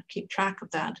to keep track of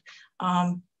that.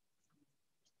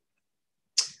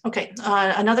 Okay,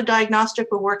 another diagnostic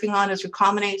we're working on is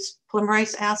recombinase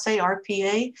polymerase assay,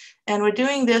 RPA. And we're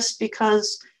doing this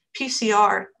because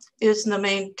PCR is the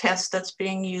main test that's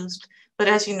being used. But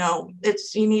as you know,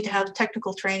 you need to have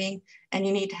technical training, and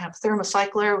you need to have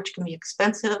thermocycler, which can be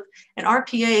expensive. And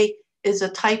RPA is a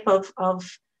type of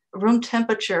room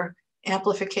temperature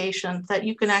amplification that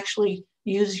you can actually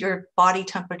use your body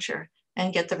temperature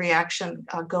and get the reaction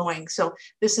going. So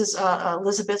this is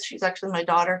Elizabeth, she's actually my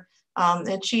daughter,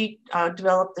 and she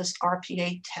developed this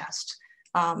RPA test.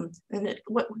 And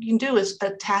what you can do is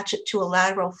attach it to a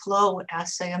lateral flow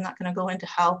assay. I'm not going to go into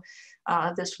how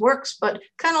this works, but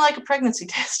kind of like a pregnancy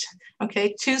test.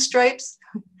 Okay, 2 stripes,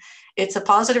 it's a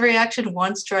positive reaction.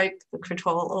 1 stripe, the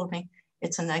control only,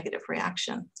 it's a negative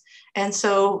reaction. And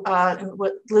so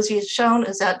what Lizzie has shown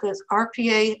is that this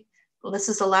RPA, this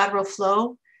is a lateral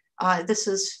flow. This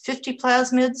is 50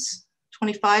 plasmids,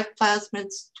 25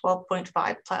 plasmids,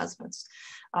 12.5 plasmids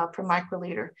per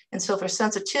microliter. And so for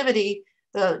sensitivity,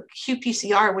 the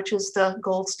qPCR, which is the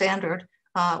gold standard,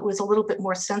 was a little bit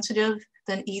more sensitive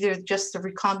than either just the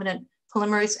recombinant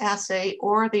polymerase assay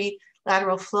or the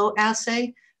lateral flow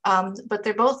assay. But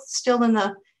they're both still in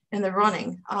the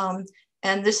running.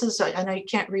 And this is, I know you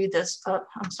can't read this.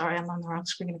 I'm sorry, I'm on the wrong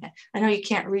screen again. I know you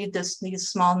can't read these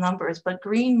small numbers, but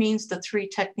green means the 3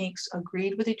 techniques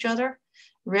agreed with each other.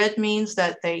 Red means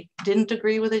that they didn't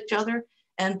agree with each other.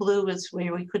 And blue is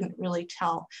where we couldn't really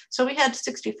tell. So we had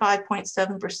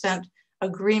 65.7%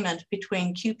 agreement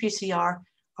between qPCR,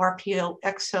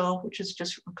 RPO-XO, which is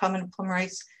just recombinant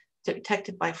polymerase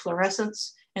detected by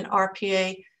fluorescence, and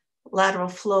RPA, lateral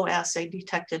flow assay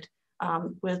detected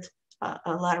with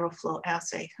a lateral flow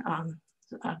assay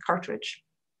cartridge.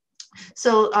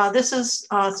 So this is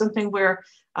something we're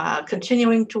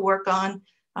continuing to work on.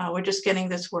 We're just getting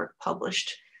this work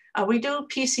published. We do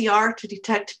PCR to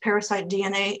detect parasite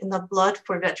DNA in the blood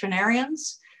for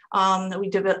veterinarians. We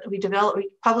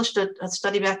published a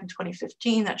study back in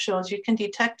 2015 that shows you can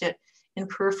detect it in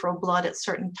peripheral blood at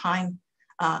certain time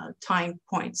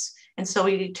points. And so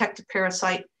we detect a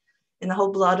parasite in the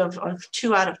whole blood of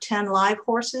 2 out of 10 live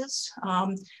horses.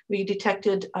 We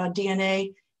detected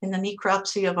DNA in the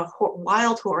necropsy of a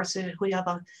wild horse. We have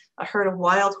a herd of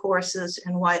wild horses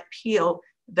in Waipio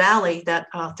Valley that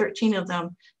 13 of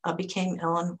them became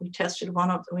ill, and we tested one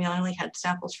of them. We only had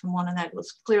samples from one, and that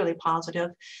was clearly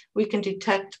positive. We can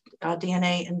detect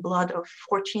DNA in blood of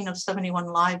 14 of 71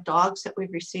 live dogs that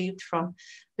we've received from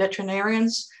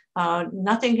veterinarians.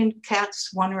 Nothing in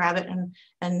cats, 1 rabbit, and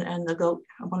the goat.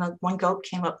 One goat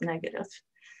came up negative.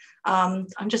 I'm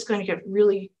just going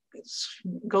to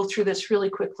go through this really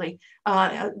quickly.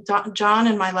 John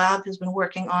in my lab has been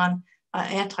working on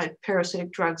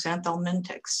anti-parasitic drugs,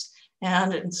 anthelmintics.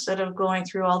 And instead of going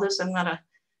through all this, I'm going to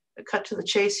cut to the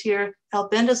chase here.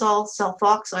 Albendazole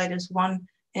sulfoxide is one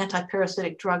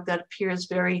anti-parasitic drug that appears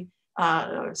very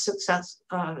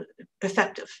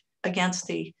effective against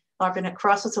the larvae, and it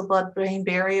crosses the blood-brain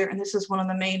barrier. And this is one of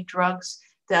the main drugs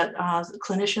that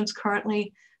clinicians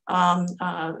currently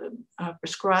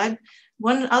prescribe.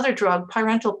 One other drug,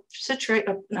 pyrentyl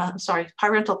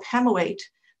pamoate.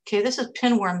 Okay, this is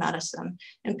pinworm medicine.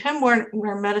 And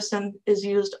pinworm medicine is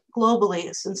used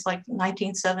globally since like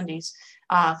 1970s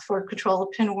for control of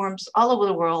pinworms all over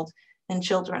the world in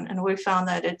children. And we found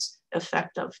that it's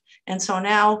effective. And so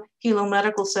now Hilo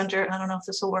Medical Center, I don't know if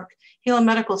this will work, Hilo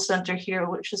Medical Center here,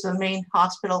 which is the main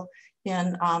hospital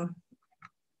in, oh,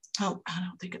 I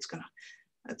don't think it's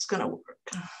gonna work.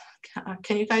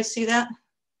 Can you guys see that?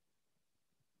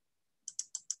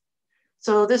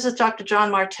 So this is Dr.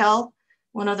 John Martell,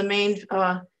 one of the main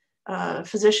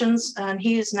physicians, and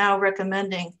he is now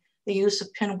recommending the use of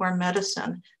pinworm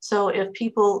medicine. So if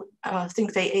people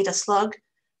think they ate a slug,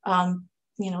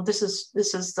 this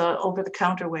is the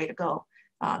over-the-counter way to go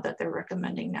that they're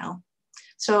recommending now.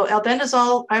 So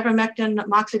albendazole, ivermectin,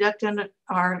 moxidectin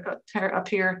are up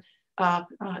here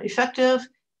effective,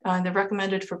 and they're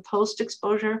recommended for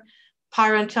post-exposure.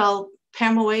 Pyrentyl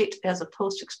pamoate as a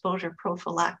post-exposure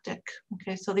prophylactic.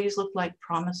 Okay, so these look like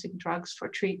promising drugs for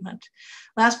treatment.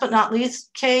 Last but not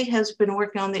least, Kay has been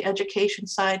working on the education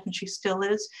side, and she still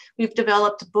is. We've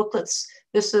developed booklets.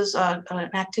 This is an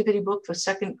activity book for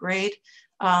 2nd grade.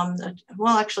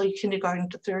 Well, actually kindergarten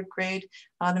to 3rd grade,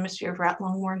 the mystery of rat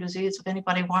lungworm disease. If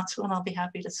anybody wants one, I'll be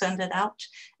happy to send it out.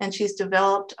 And she's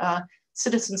developed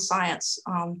citizen science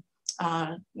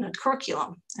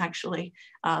curriculum, actually,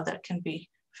 that can be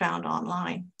found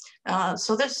online.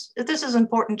 So this is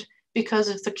important because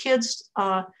if the kids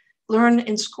learn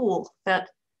in school that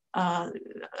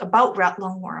about rat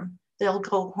lungworm, they'll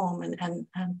go home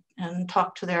and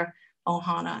talk to their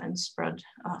ohana and spread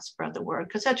the word,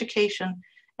 because education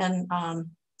and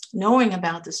knowing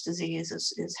about this disease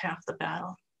is half the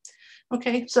battle.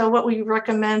 Okay, so what we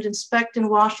recommend: inspect and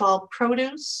wash all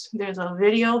produce. There's a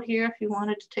video here if you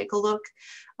wanted to take a look.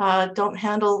 Don't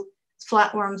handle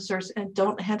flatworms and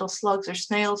don't handle slugs or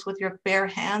snails with your bare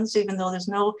hands, even though there's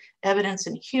no evidence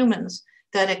in humans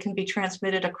that it can be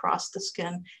transmitted across the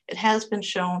skin. It has been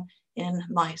shown in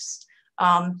mice.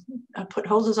 Put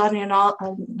hoses on your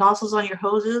nozzles on your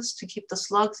hoses to keep the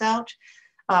slugs out.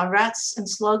 Rats and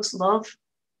slugs love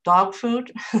dog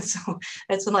food, so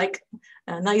it's like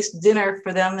a nice dinner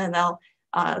for them, and they'll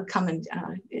come and,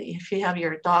 if you have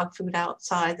your dog food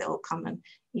outside, they'll come and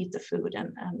eat the food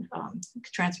and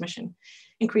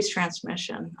increase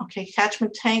transmission. Okay,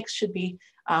 catchment tanks should be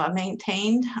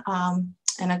maintained.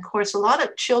 And of course, a lot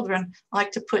of children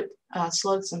like to put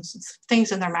slugs and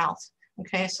things in their mouth.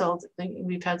 Okay, so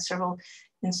we've had several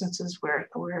instances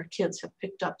where kids have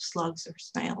picked up slugs or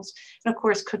snails. And of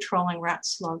course, controlling rat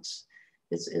slugs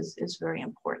is very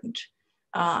important.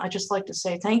 I'd just like to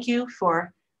say thank you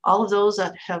for all of those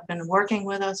that have been working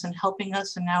with us and helping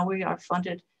us. And now we are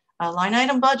funded a line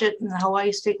item budget in the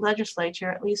Hawaii State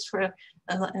Legislature, at least for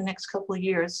the next couple of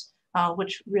years,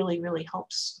 which really, really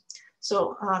helps.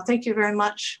 So thank you very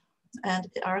much. And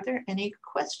are there any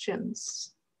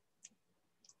questions?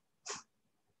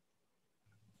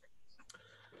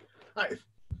 Hi.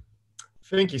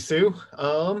 Thank you, Sue.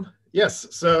 Yes,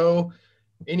 so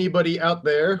anybody out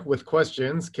there with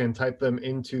questions can type them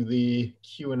into the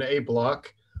Q&A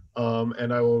block,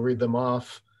 and I will read them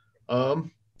off. While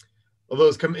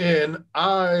those come in,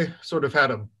 I sort of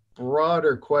had a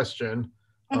broader question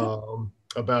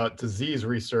about disease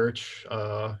research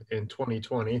in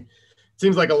 2020. It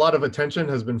seems like a lot of attention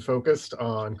has been focused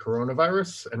on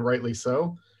coronavirus, and rightly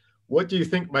so. What do you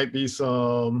think might be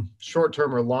some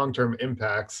short-term or long-term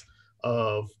impacts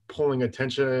of pulling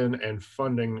attention and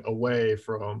funding away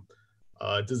from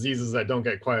diseases that don't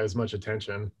get quite as much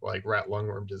attention, like rat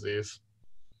lungworm disease?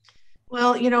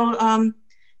 Well,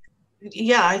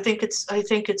 yeah, I think it's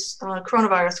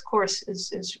coronavirus, of course,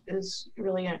 is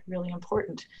really, really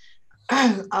important.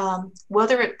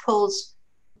 Whether it pulls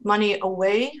money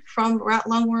away from rat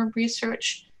lungworm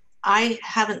research, I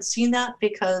haven't seen that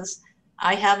because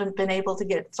I haven't been able to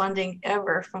get funding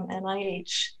ever from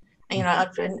NIH.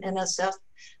 I've been NSF.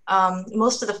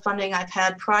 Most of the funding I've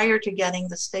had prior to getting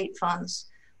the state funds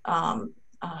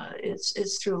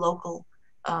is through local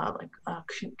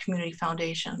community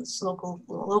foundations,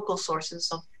 local sources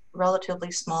of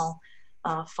relatively small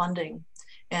funding.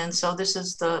 And so this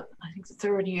is I think the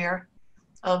third year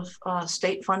of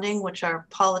state funding, which our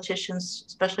politicians,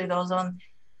 especially those on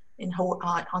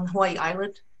Hawaii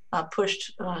Island,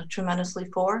 pushed tremendously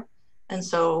for. And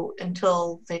so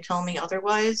until they tell me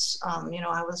otherwise,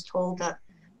 I was told that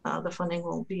the funding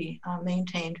will be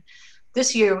maintained.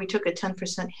 This year we took a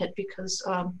 10% hit because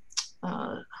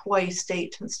Hawaii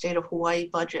State and state of Hawaii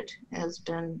budget has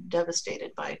been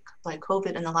devastated by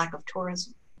COVID and the lack of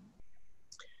tourism.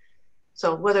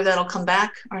 So whether that'll come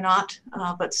back or not,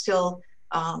 but still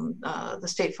the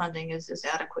state funding is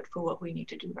adequate for what we need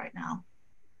to do right now.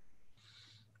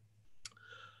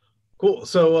 Cool.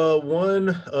 So one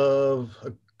of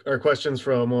our questions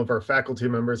from one of our faculty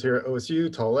members here at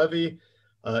OSU, Tal Levy,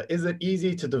 is it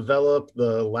easy to develop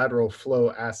the lateral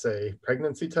flow assay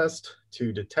pregnancy test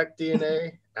to detect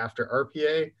DNA after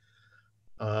RPA?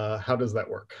 How does that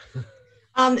work?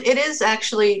 It is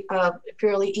actually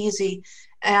fairly easy,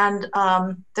 and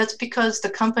that's because the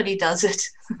company does it.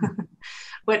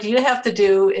 What you have to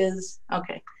do is,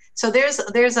 okay, so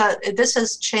this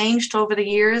has changed over the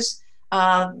years,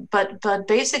 but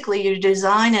basically you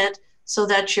design it so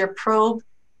that your probe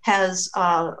has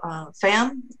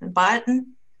FAM and biotin.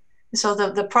 So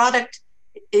the product,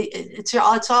 it's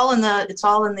all in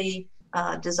the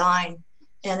design.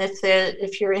 And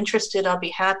if you're interested, I'll be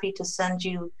happy to send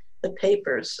you the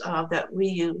papers that we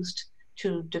used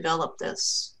to develop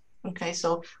this. Okay,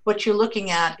 so what you're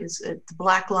looking at is the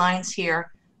black lines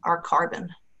here are carbon.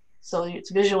 So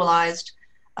it's visualized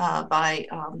by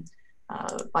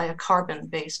a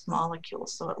carbon-based molecule,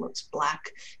 so it looks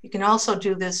black. You can also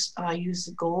do this, use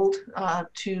the gold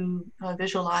to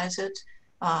visualize it,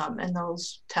 and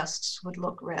those tests would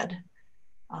look red.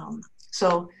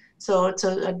 So it's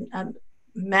a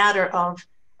matter of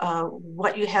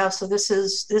what you have. So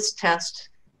this test,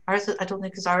 ours, I don't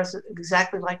think ours is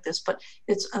exactly like this, but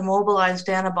it's a mobilized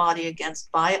antibody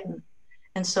against biotin.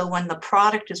 And so when the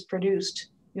product is produced,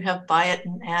 you have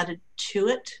biotin added to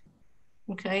it,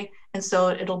 okay? And so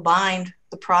it'll bind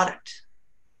the product.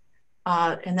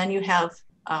 And then you have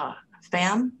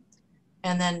FAM,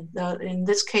 and then in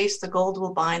this case, the gold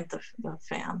will bind the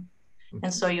FAM.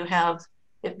 And so you have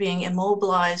it being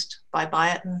immobilized by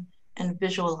biotin and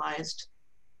visualized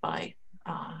by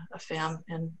a FAM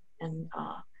and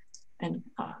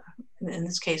in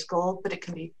this case gold, but it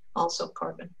can be also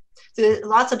carbon. So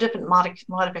lots of different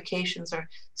modifications or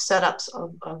setups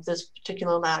of this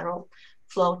particular lateral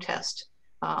flow test.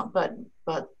 But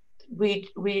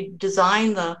we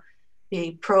design the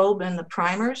probe and the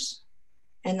primers,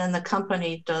 and then the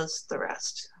company does the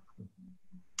rest.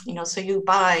 So you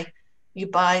buy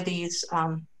these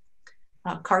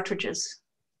cartridges,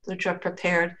 which are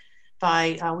prepared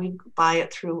we buy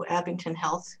it through Abington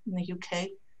Health in the UK.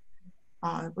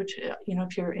 Which,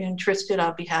 if you're interested,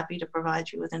 I'll be happy to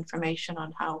provide you with information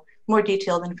on more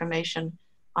detailed information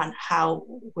on how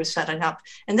we're setting up.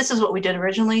 And this is what we did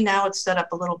originally. Now it's set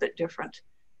up a little bit different.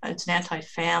 It's an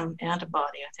anti-FAM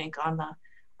antibody, I think, on the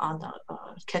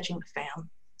catching the FAM.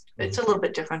 It's a little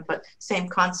bit different, but same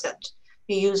concept.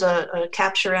 You use a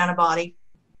capture antibody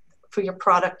for your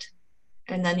product,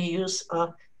 and then you use a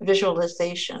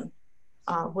visualization,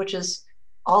 which is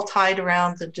all tied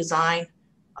around the design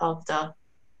of the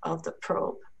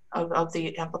probe, of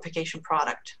the amplification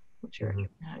product, which are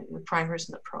the primers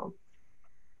in the probe.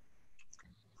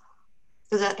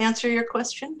 Does that answer your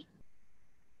question?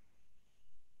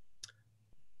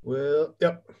 Well,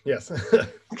 yep, yes.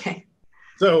 Okay.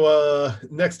 So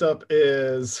next up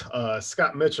is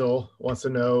Scott Mitchell wants to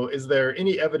know, is there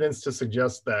any evidence to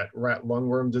suggest that rat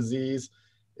lungworm disease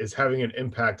is having an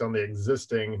impact on the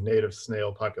existing native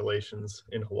snail populations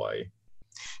in Hawaii?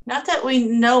 Not that we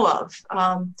know of.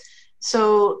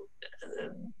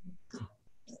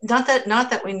 Not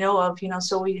that we know of,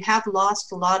 so we have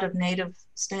lost a lot of native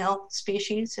snail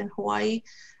species in Hawaii,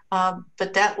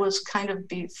 but that was kind of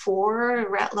before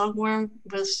rat lungworm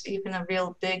was even a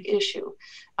real big issue.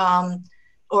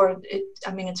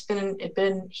 It's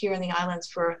been here in the islands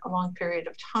for a long period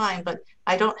of time, but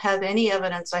I don't have any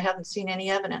evidence. I haven't seen any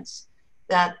evidence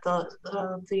that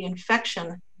the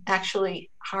infection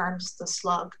actually harms the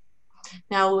slug.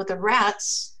 Now with the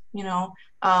rats,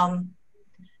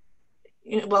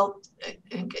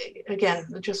 again,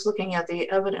 just looking at the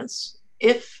evidence,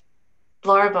 if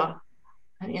larvae,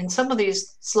 and some of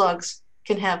these slugs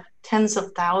can have tens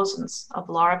of thousands of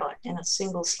larvae in a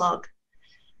single slug,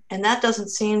 and that doesn't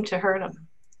seem to hurt them.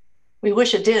 We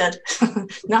wish it did,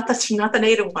 not the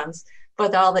native ones,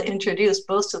 but all the introduced.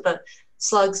 Most of the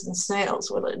slugs and snails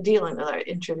we're dealing with are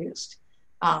introduced.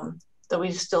 Though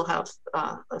we still have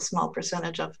a small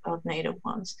percentage of native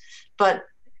ones. But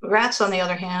rats, on the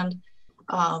other hand,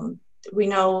 we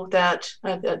know that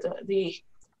the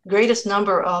greatest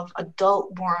number of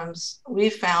adult worms we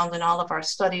found in all of our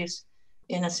studies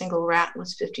in a single rat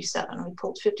was 57. We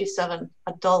pulled 57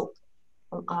 adult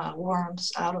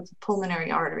worms out of the pulmonary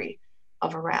artery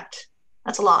of a rat.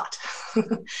 That's a lot.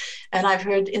 And I've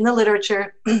heard in the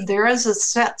literature, there is a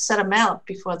set amount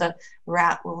before the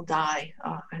rat will die.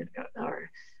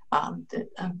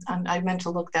 I meant to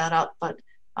look that up, but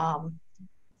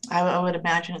I would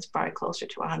imagine it's probably closer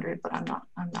to 100, but I'm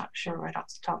not sure right off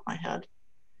the top of my head.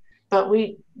 But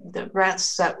the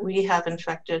rats that we have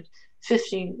infected,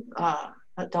 50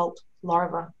 adult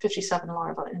larvae, 57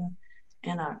 larvae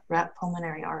in a rat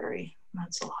pulmonary artery.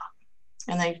 That's a lot,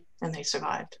 and they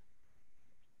survived.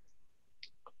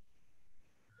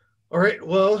 All right,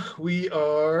 well, we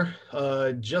are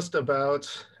just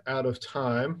about out of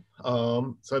time.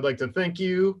 So I'd like to thank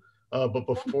you, but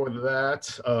before that,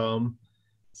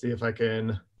 see if I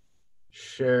can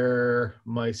share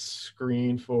my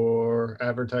screen for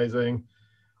advertising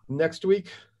next week.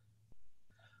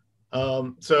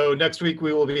 So next week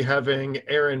we will be having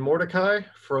Aaron Mordecai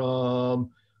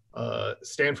from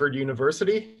Stanford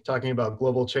University talking about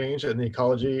global change and the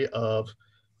ecology of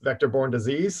vector-borne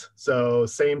disease. So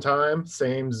same time,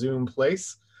 same Zoom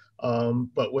place.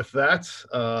 But with that,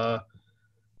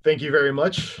 thank you very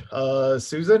much,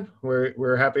 Susan.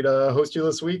 We're happy to host you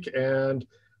this week and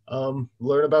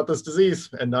learn about this disease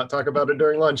and not talk about it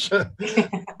during lunch.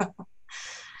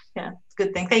 Yeah,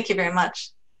 good thing. Thank you very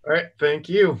much. All right, thank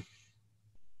you.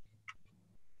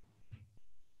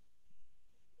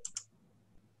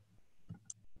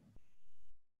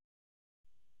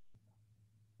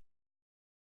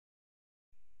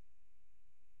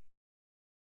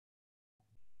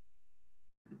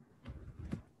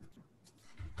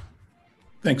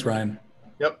 Thanks, Ryan.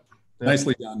 Yep.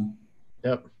 Nicely done.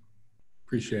 Yep.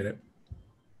 Appreciate it.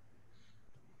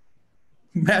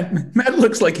 Matt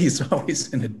looks like he's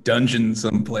always in a dungeon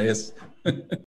someplace.